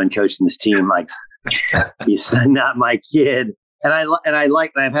I doing coaching this team? Like, he's not my kid. And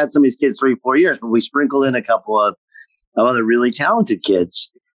I've had some of these kids 3-4 years, but we sprinkled in a couple of other really talented kids.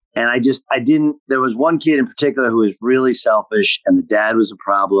 And there was one kid in particular who was really selfish, and the dad was a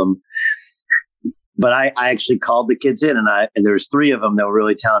problem. But I actually called the kids in, and there was 3 of them that were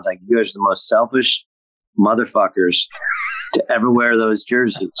really talented. Like, you guys are the most selfish motherfuckers to ever wear those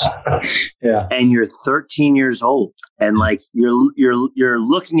jerseys. Yeah. And you're 13 years old, and like, you're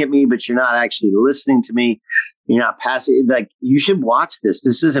looking at me, but you're not actually listening to me. You're not passing. Like, you should watch this.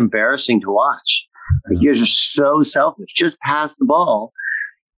 This is embarrassing to watch. Like, you guys are so selfish. Just pass the ball,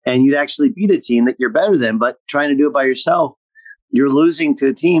 and you'd actually beat a team that you're better than. But trying to do it by yourself, you're losing to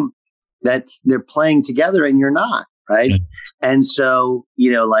a team that they're playing together, and you're not, right? And so,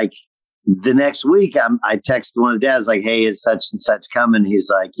 like, the next week, I texted one of the dads, like, hey, is such and such coming?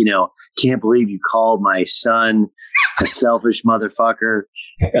 He's like, can't believe you called my son a selfish motherfucker.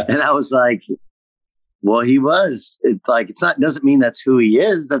 And I was like, well, he was. It's like, doesn't mean that's who he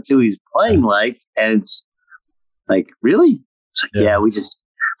is. That's who he's playing like. And it's like, really? It's like, yeah,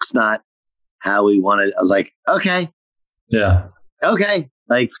 it's not how we wanted. I was like, okay. Yeah. Okay.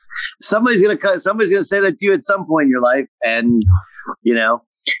 Like, somebody's going to say that to you at some point in your life. And,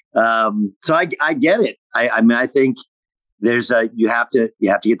 so I get it. I mean, I think you have to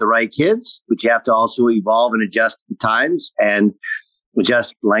get the right kids, but you have to also evolve and adjust the times and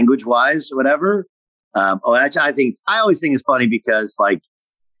adjust language wise or whatever. I always think it's funny because, like,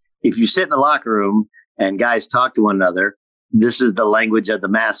 if you sit in the locker room and guys talk to one another, this is the language of the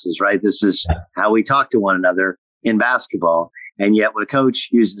masses, right? This is how we talk to one another in basketball. And yet when a coach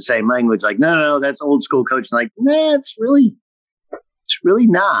uses the same language, like, no, that's old school coaching. Like, nah, it's really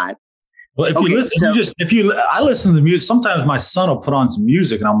not. Well, if you listen, I listen to the music. Sometimes my son will put on some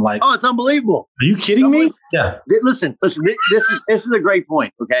music, and I'm like, "Oh, it's unbelievable!" Are you kidding me? Yeah. Listen. This is a great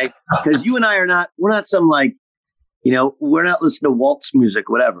point, okay? Because you and I we're not some, like, we're not listening to waltz music,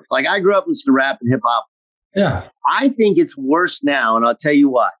 whatever. Like, I grew up listening to rap and hip hop. Yeah. I think it's worse now, and I'll tell you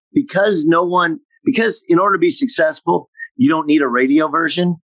why. because in order to be successful, you don't need a radio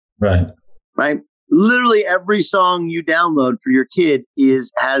version. Right. Literally every song you download for your kid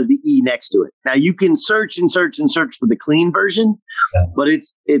has the E next to it. Now you can search and search and search for the clean version, but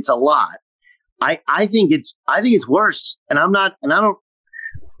it's a lot. I think it's worse.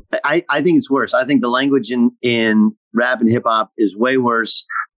 I think it's worse. I think the language in rap and hip hop is way worse.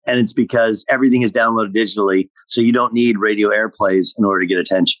 And it's because everything is downloaded digitally. So you don't need radio airplays in order to get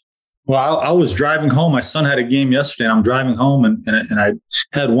attention. Well, I was driving home. My son had a game yesterday, and I'm driving home, and I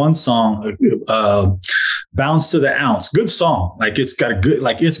had one song, "Bounce to the Ounce." Good song, like it's got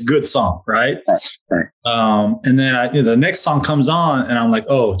it's a good song, right? Right. And then the next song comes on, and I'm like,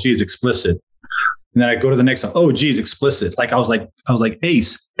 oh, geez, explicit. And then I go to the next song. Oh, geez, explicit. Like I was like,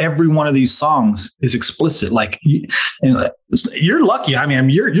 Ace, every one of these songs is explicit. Like, and you're lucky. I mean,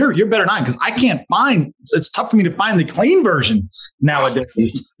 you're better than I, because I can't find. It's tough for me to find the clean version nowadays,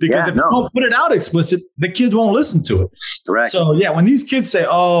 because if you don't put it out explicit, the kids won't listen to it. Correct. So yeah, when these kids say,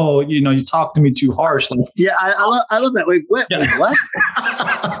 "Oh, you talk to me too harsh," like, I love that. Wait, what?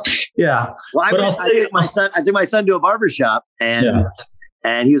 Yeah. Well, I took my son to a barbershop, and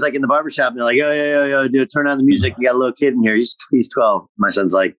he was like in the barbershop, and they're like, yo, dude, turn on the music. You got a little kid in here. He's 12. My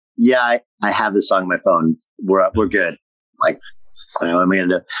son's like, yeah, I have this song on my phone. We're good. Like, what am I going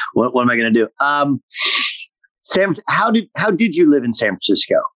to do? What am I going to do? Sam, how did you live in San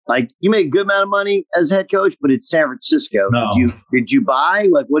Francisco? Like, you made a good amount of money as a head coach, but it's San Francisco. No. Did you buy?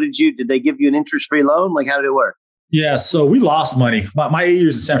 Like, did they give you an interest-free loan? Like, how did it work? Yeah, so we lost money. My 8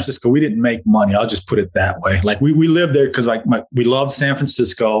 years in San Francisco, we didn't make money. I'll just put it that way. Like we lived there because we loved San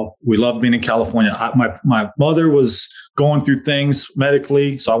Francisco. We loved being in California. My mother was going through things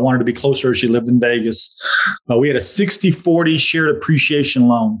medically, so I wanted to be closer. She lived in Vegas. We had a 60-40 shared appreciation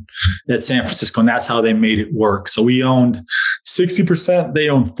loan at San Francisco, and that's how they made it work. So we owned 60%, they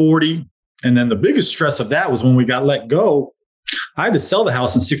owned 40%. And then the biggest stress of that was when we got let go. I had to sell the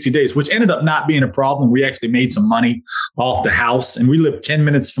house in 60 days, which ended up not being a problem. We actually made some money off the house, and we lived 10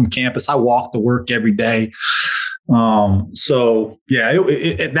 minutes from campus. I walked to work every day. So yeah,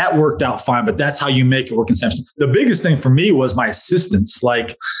 that worked out fine, but that's how you make it work in San Francisco. The biggest thing for me was my assistants.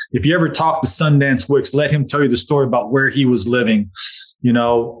 Like, if you ever talk to Sundance Wicks, let him tell you the story about where he was living.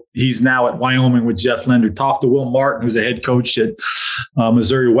 He's now at Wyoming with Jeff Linder. Talk to Will Martin, who's a head coach at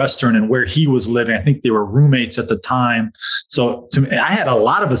Missouri Western, and where he was living. I think they were roommates at the time. So to me, I had a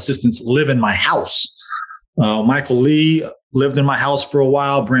lot of assistants live in my house. Michael Lee lived in my house for a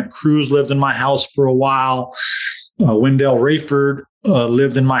while. Brent Cruz lived in my house for a while. Wendell Rayford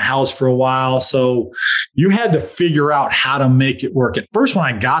lived in my house for a while. So you had to figure out how to make it work. At first, when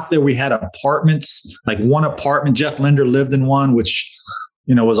I got there, we had apartments, like one apartment. Jeff Linder lived in one, which,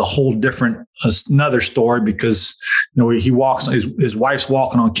 was a whole different, another story, because, he walks, his wife's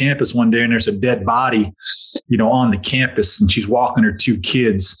walking on campus one day, and there's a dead body, on the campus, and she's walking her two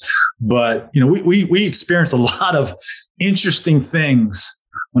kids. But, we experienced a lot of interesting things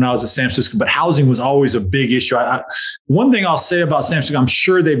when I was at San Francisco, but housing was always a big issue. One thing I'll say about San Francisco, I'm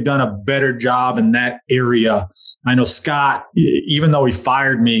sure they've done a better job in that area. I know Scott, even though he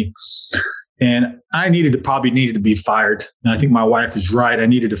fired me, and I needed to be fired. And I think my wife is right. I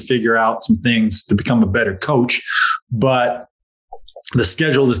needed to figure out some things to become a better coach, but the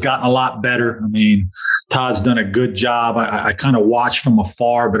schedule has gotten a lot better. I mean, Todd's done a good job. I kind of watch from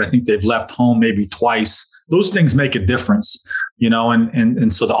afar, but I think they've left home maybe twice. Those things make a difference,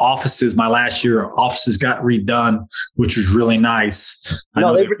 and so the offices, my last year, offices got redone, which was really nice.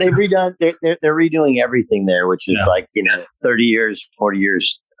 No, they've redone. They're redoing everything there, which is 30 years, 40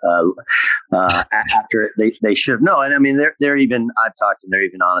 years after they should have. No, and I mean, they're even. I've talked to them. They're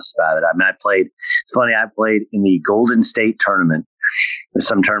even honest about it. I mean, It's funny. I played in the Golden State tournament.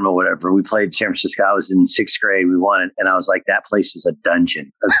 Some tournament, whatever. We played San Francisco. I was in 6th grade. We won it, and I was like, "That place is a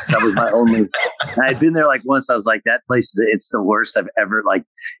dungeon." That was my only. I had been there like once. I was like, "That place it's the worst I've ever." Like,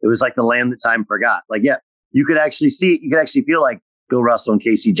 it was like the land that time forgot. Like, yeah, you could actually see. You could actually feel like Bill Russell and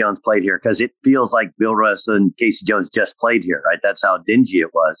Casey Jones played here, because it feels like Bill Russell and Casey Jones just played here. Right? That's how dingy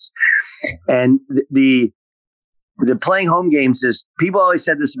it was. And the playing home games is, people always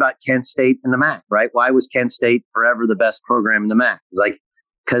said this about Kent State and the MAC, right? Why was Kent State forever the best program in the MAC? It was like,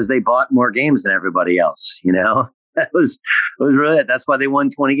 because they bought more games than everybody else, That was really it. That's why they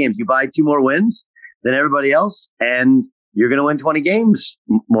won 20 games. You buy 2 more wins than everybody else, and you're going to win 20 games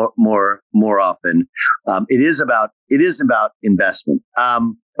more often. It is about investment.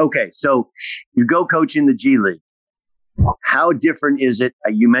 Okay, so you go coach in the G League. How different is it?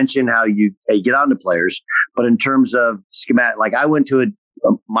 You mentioned how you get onto players, but in terms of schematic, like I went to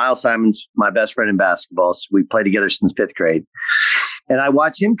Miles Simon's my best friend in basketball. So we played together since 5th grade. And I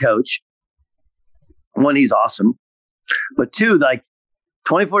watch him coach. One, he's awesome. But two, like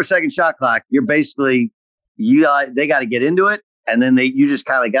 24-second shot clock, you're basically, they got to get into it. And then you just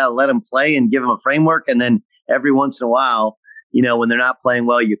kind of got to let them play and give them a framework. And then every once in a while, when they're not playing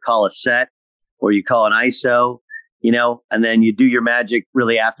well, you call a set or you call an ISO, and then you do your magic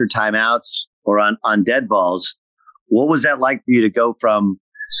really after timeouts or on dead balls. What was that like for you to go from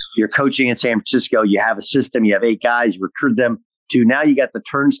your coaching in San Francisco? You have a system, you have 8 guys, you recruit them, to now you got the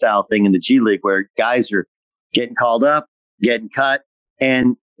turnstile thing in the G League where guys are getting called up, getting cut,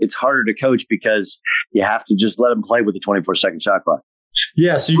 and it's harder to coach because you have to just let them play with the 24-second shot clock.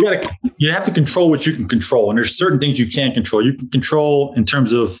 Yeah, so you have to control what you can control, and there's certain things you can't control. You can control in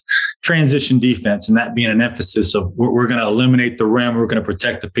terms of transition defense, and that being an emphasis of we're going to eliminate the rim, we're going to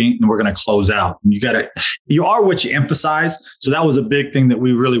protect the paint, and we're going to close out. And you are what you emphasize. So that was a big thing that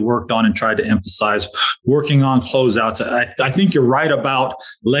we really worked on and tried to emphasize, working on closeouts. I think you're right about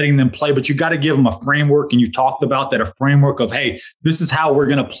letting them play, but you got to give them a framework, and you talked about that, a framework of, hey, this is how we're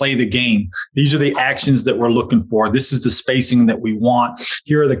going to play the game. These are the actions that we're looking for. This is the spacing that we want.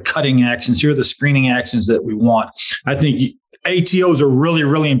 Here are the cutting actions. Here are the screening actions that we want. I think ATOs are really,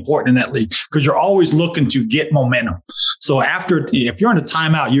 really important in that league because you're always looking to get momentum. So if you're in a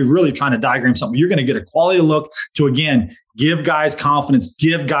timeout, you're really trying to diagram something. You're going to get a quality look to, again, give guys confidence,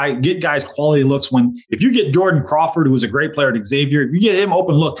 get guys quality looks. If you get Jordan Crawford, who was a great player at Xavier, if you get him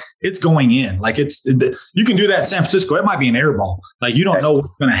open look, it's going in. Like you can do that in San Francisco. It might be an air ball. Like you don't know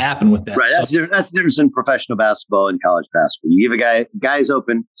what's going to happen with that. Right. That's the difference in professional basketball and college basketball. You give a guy's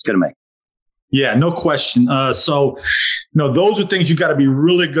open, it's going to make. Yeah, no question. So those are things you got to be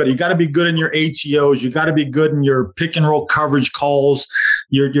really good. You got to be good in your ATOs. You got to be good in your pick and roll coverage calls,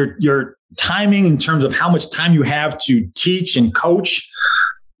 your timing in terms of how much time you have to teach and coach.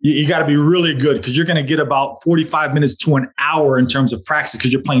 You got to be really good because you're going to get about 45 minutes to an hour in terms of practice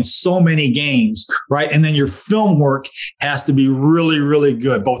because you're playing so many games, right? And then your film work has to be really, really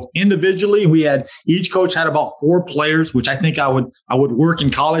good, both individually. Each coach had about 4 players, which I think I would work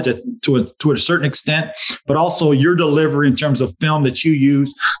in college to a certain extent, but also your delivery in terms of film that you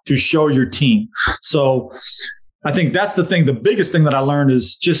use to show your team. So I think that's the thing. The biggest thing that I learned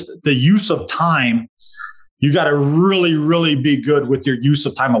is just the use of time. You got to really, really be good with your use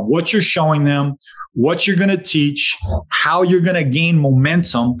of time of what you're showing them, what you're going to teach, how you're going to gain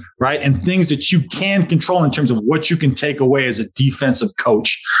momentum, right? And things that you can control in terms of what you can take away as a defensive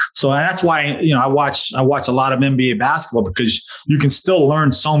coach. So that's why, I watch a lot of NBA basketball because you can still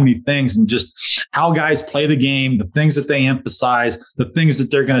learn so many things and just how guys play the game, the things that they emphasize, the things that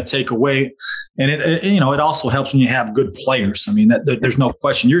they're going to take away. And it also helps when you have good players. I mean, there's no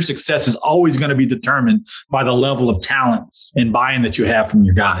question. Your success is always going to be determined by the level of talent and buy-in that you have from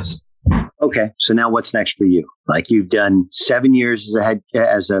your guys. Okay, so now what's next for you? Like you've done 7 years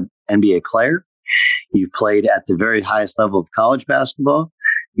as an NBA player. You've played at the very highest level of college basketball.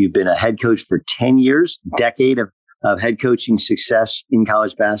 You've been a head coach for 10 years, decade of head coaching success in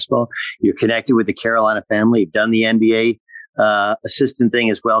college basketball. You're connected with the Carolina family. You've done the NBA assistant thing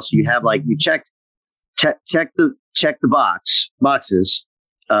as well. So you have you check the boxes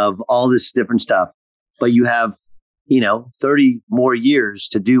of all this different stuff, but you have 30 more years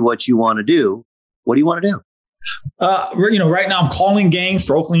to do what you want to do. What do you want to do? Right now I'm calling games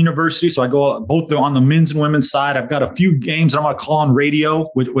for Oakland University. So I go both on the men's and women's side. I've got a few games I'm going to call on radio,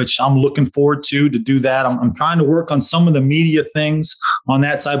 which I'm looking forward to do that. I'm trying to work on some of the media things on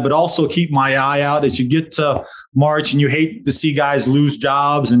that side, but also keep my eye out as you get to March and you hate to see guys lose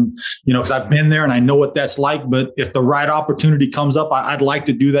jobs and, because I've been there and I know what that's like. But if the right opportunity comes up, I'd like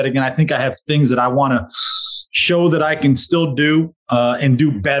to do that again. I think I have things that I want to show that I can still do and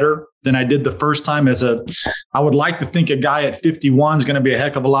do better than I did the first time. I would like to think a guy at 51 is going to be a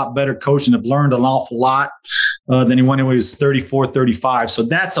heck of a lot better coach and have learned an awful lot than he when he was 34, 35. So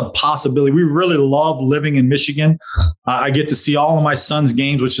that's a possibility. We really love living in Michigan. I get to see all of my son's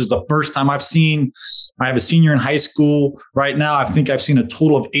games, which is the first time I have a senior in high school right now. I think I've seen a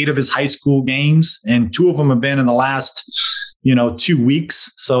total of 8 of his high school games, and 2 of them have been in the last 2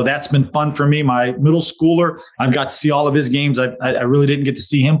 weeks. So that's been fun for me. My middle schooler, I've got to see all of his games. I really didn't get to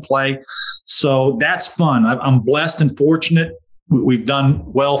see him play. So that's fun. I'm blessed and fortunate. We've done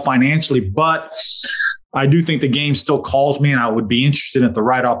well financially, but I do think the game still calls me and I would be interested if the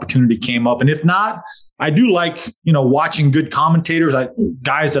right opportunity came up. And if not, I do like, watching good commentators,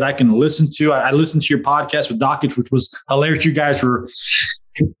 guys that I can listen to. I listened to your podcast with Dockage, which was hilarious. You guys were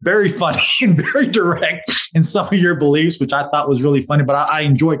very funny and very direct in some of your beliefs, which I thought was really funny, but I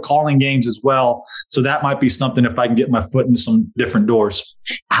enjoy calling games as well. So that might be something if I can get my foot in some different doors.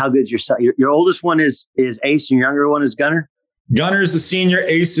 How good's your son? Your oldest one is Ace and your younger one is Gunner? Gunner's the senior.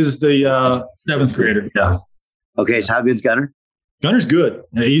 Ace is the seventh grader. Yeah. Okay, so how good's Gunner? Gunner's good.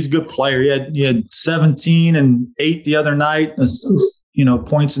 He's a good player. He had 17 and 8 the other night.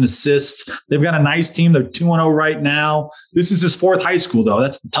 Points and assists. They've got a nice team. They're 2-0 right now. This is his fourth high school, though.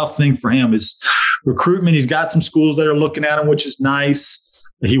 That's the tough thing for him is recruitment. He's got some schools that are looking at him, which is nice.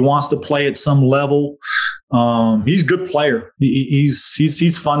 He wants to play at some level. He's a good player.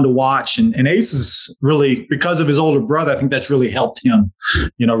 He's fun to watch. And Ace is really, because of his older brother, I think that's really helped him,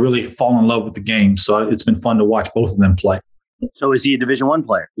 really fall in love with the game. So it's been fun to watch both of them play. So is he a Division I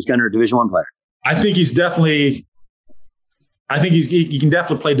player? Is Gunner a Division I player? I think he can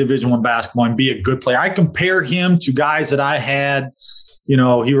definitely play Division I basketball and be a good player. I compare him to guys that I had.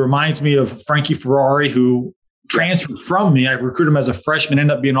 He reminds me of Frankie Ferrari, who transferred from me. I recruited him as a freshman,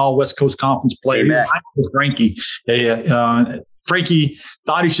 ended up being all West Coast Conference player. Frankie. Frankie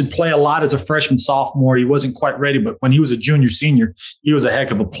thought he should play a lot as a freshman, sophomore. He wasn't quite ready, but when he was a junior, senior, he was a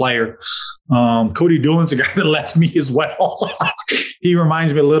heck of a player. Cody Doolin's a guy that left me as well. He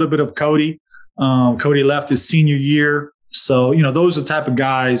reminds me a little bit of Cody. Cody left his senior year. So, those are the type of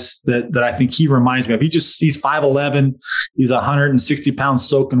guys that I think he reminds me of. He's 5'11". He's 160 pounds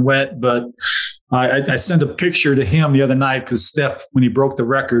soaking wet. But I sent a picture to him the other night because Steph, when he broke the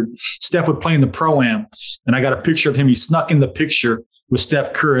record, Steph would play in the Pro-Am. And I got a picture of him. He snuck in the picture with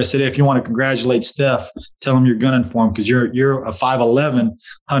Steph Curry. I said, hey, if you want to congratulate Steph, tell him you're gunning for him because you're a 5'11",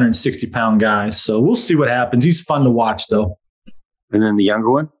 160-pound guy. So we'll see what happens. He's fun to watch, though. And then the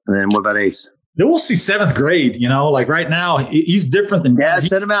younger one? And then what about Ace? Then we'll see seventh grade, like right now, he's different than. Yeah,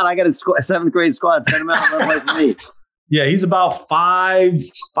 send him out. I got a seventh grade squad. Send him out and play for me. Yeah, he's about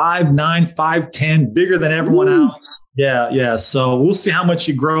 5'9", 5'10", bigger than everyone else. Yeah. So we'll see how much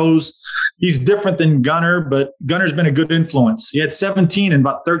he grows. He's different than Gunner, but Gunner's been a good influence. He had 17 in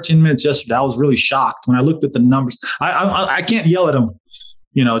about 13 minutes yesterday. I was really shocked when I looked at the numbers. I can't yell at him.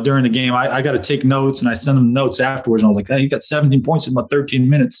 During the game, I got to take notes and I send them notes afterwards. And I was like, hey, you got 17 points in about 13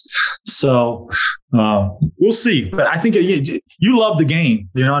 minutes. So we'll see. But I think you love the game.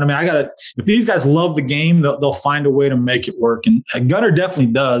 You know what I mean? If these guys love the game, they'll find a way to make it work. And Gunner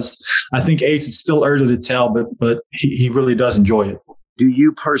definitely does. I think Ace is still early to tell, but he really does enjoy it. Do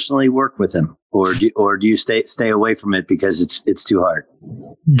you personally work with him or do you stay away from it because it's too hard?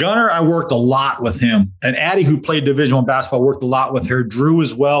 Gunner, I worked a lot with him. And Addie, who played Division I basketball, worked a lot with her. Drew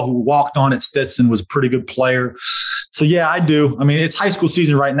as well, who walked on at Stetson, was a pretty good player. So, yeah, I do. I mean, it's high school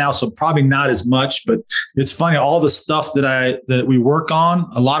season right now, so probably not as much. But it's funny, all the stuff that we work on,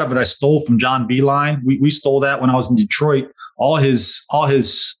 a lot of it I stole from John Beeline. We stole that when I was in Detroit. All his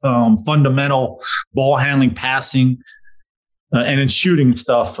fundamental ball handling, passing, and in shooting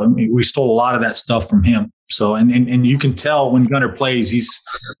stuff. I mean, we stole a lot of that stuff from him. So, and you can tell when Gunner plays, he's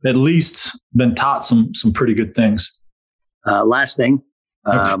at least been taught some pretty good things. Last thing,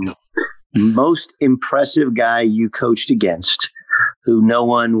 most impressive guy you coached against, who no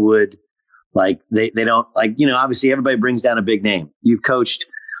one would like. They don't like. Obviously, everybody brings down a big name. You've coached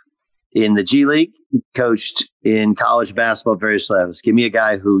in the G League, coached in college basketball at various levels. Give me a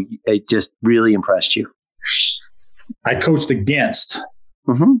guy who just really impressed you. I coached against.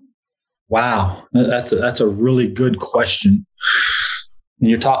 Mm-hmm. Wow, that's a really good question. And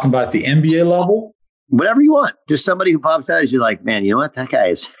you're talking about the NBA level? Whatever you want. Just somebody who pops out as you're like, man, you know what? That guy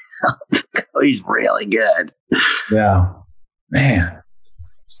is he's really good. Yeah. Man.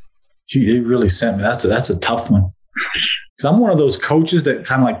 He really sent me. That's a tough one. Because I'm one of those coaches that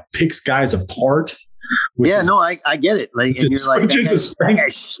kind of like picks guys apart. I get it. Like, and you're like,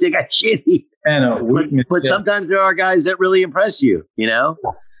 that guy's shitty. And but sometimes there are guys that really impress you, there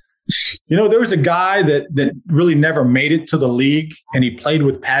was a guy that really never made it to the league, and he played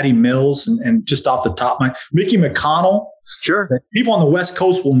with Patty Mills, and just off the top of my Mickey McConnell. Sure. People on the West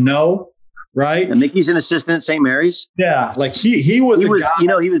Coast will know, right? And Mickey's an assistant at St. Mary's. Yeah. Like he was a guy.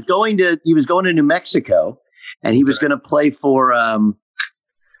 He was going to New Mexico, and he was going to play for,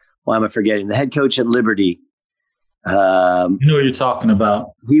 why am I forgetting? The head coach at Liberty. You know what you're talking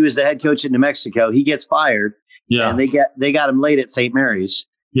about. He was the head coach at New Mexico. He gets fired. Yeah. And they got him late at St. Mary's.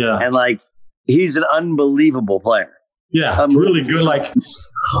 Yeah. And he's an unbelievable player. Yeah. Really good.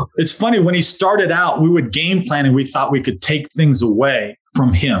 It's funny, when he started out, we would game plan and we thought we could take things away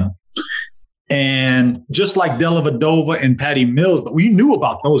from him. And just like Dellavedova and Patty Mills, but we knew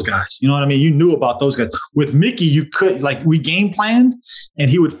about those guys. You know what I mean? You knew about those guys. With Mickey, you could, we game planned, and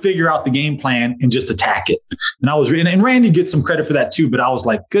he would figure out the game plan and just attack it. And Randy gets some credit for that too, but I was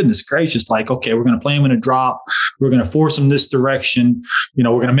like, goodness gracious, okay, we're going to play him in a drop. We're going to force him this direction. We're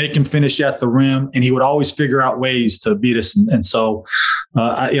going to make him finish at the rim. And he would always figure out ways to beat us. And so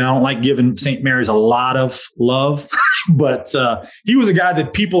I don't like giving St. Mary's a lot of love, but he was a guy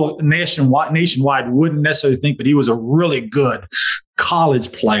that people nationwide wouldn't necessarily think, but he was a really good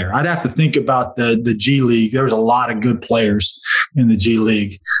college player. I'd have to think about the G League. There was a lot of good players in the G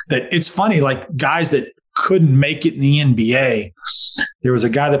League. That it's funny, like guys that couldn't make it in the NBA. There was a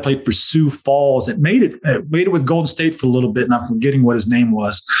guy that played for Sioux Falls that made it with Golden State for a little bit, and I'm forgetting what his name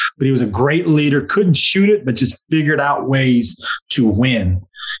was. But he was a great leader, couldn't shoot it, but just figured out ways to win.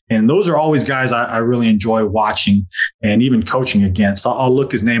 And those are always guys I really enjoy watching and even coaching against. I'll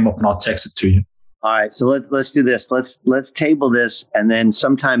look his name up and I'll text it to you. All right, so let's do this. Let's table this, and then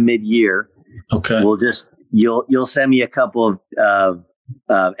sometime mid-year, okay, you'll send me a couple of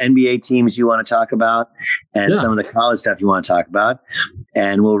NBA teams you want to talk about and some of the college stuff you want to talk about,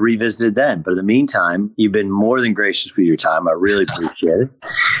 and we'll revisit it then. But in the meantime, you've been more than gracious with your time. I really appreciate it.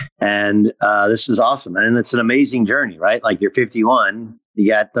 And this is awesome. And it's an amazing journey, right? Like you're 51, you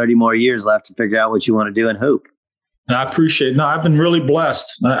got 30 more years left to figure out what you want to do and hoop. And I appreciate it. No, I've been really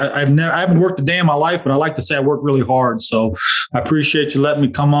blessed. I haven't worked a day in my life, but I like to say I work really hard. So I appreciate you letting me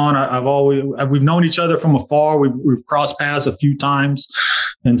come on. We've known each other from afar. We've crossed paths a few times.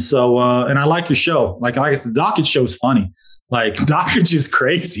 And so, and I like your show. Like I guess the Dockage show is funny. Like Dockage is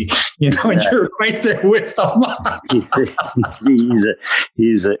crazy, and you're right there with him.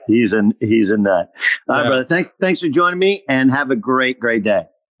 he's a nut. All right, brother. Thanks for joining me, and have a great day.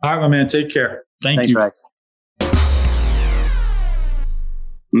 All right, my man. Take care. Thanks, you. Rex.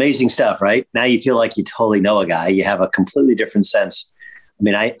 Amazing stuff, right? Now you feel like you totally know a guy. You have a completely different sense. I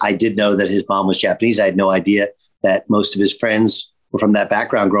mean, I did know that his mom was Japanese. I had no idea that most of his friends were from that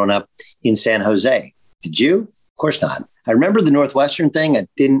background growing up in San Jose. Did you? Of course not. I remember the Northwestern thing. I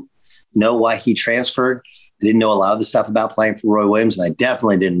didn't know why he transferred. I didn't know a lot of the stuff about playing for Roy Williams, and I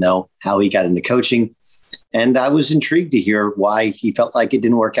definitely didn't know how he got into coaching. And I was intrigued to hear why he felt like it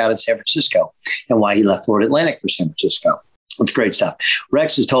didn't work out in San Francisco and why he left Florida Atlantic for San Francisco. It's great stuff.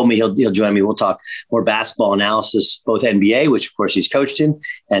 Rex has told me he'll join me. We'll talk more basketball analysis, both NBA, which of course he's coached in,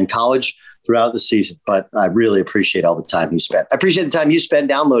 and college throughout the season. But I really appreciate all the time you spent. I appreciate the time you spend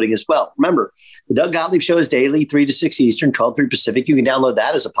downloading as well. Remember, the Doug Gottlieb Show is daily, 3 to 6 Eastern, 12 to 3 Pacific. You can download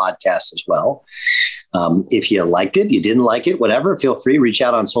that as a podcast as well. If you liked it, you didn't like it, whatever, feel free. Reach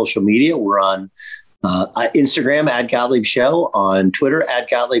out on social media. We're on Instagram @Gottlieb Show, on Twitter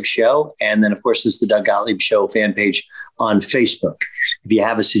 @Gottlieb Show, and then of course there's the Doug Gottlieb Show fan page on Facebook. If you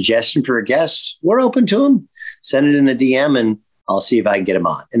have a suggestion for a guest, we're open to them. Send it in a DM and I'll see if I can get him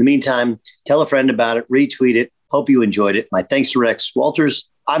on. In the meantime, tell a friend about it, retweet it. Hope you enjoyed it. My thanks to Rex Walters.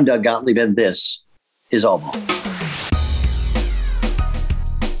 I'm Doug Gottlieb, and this is All Ball.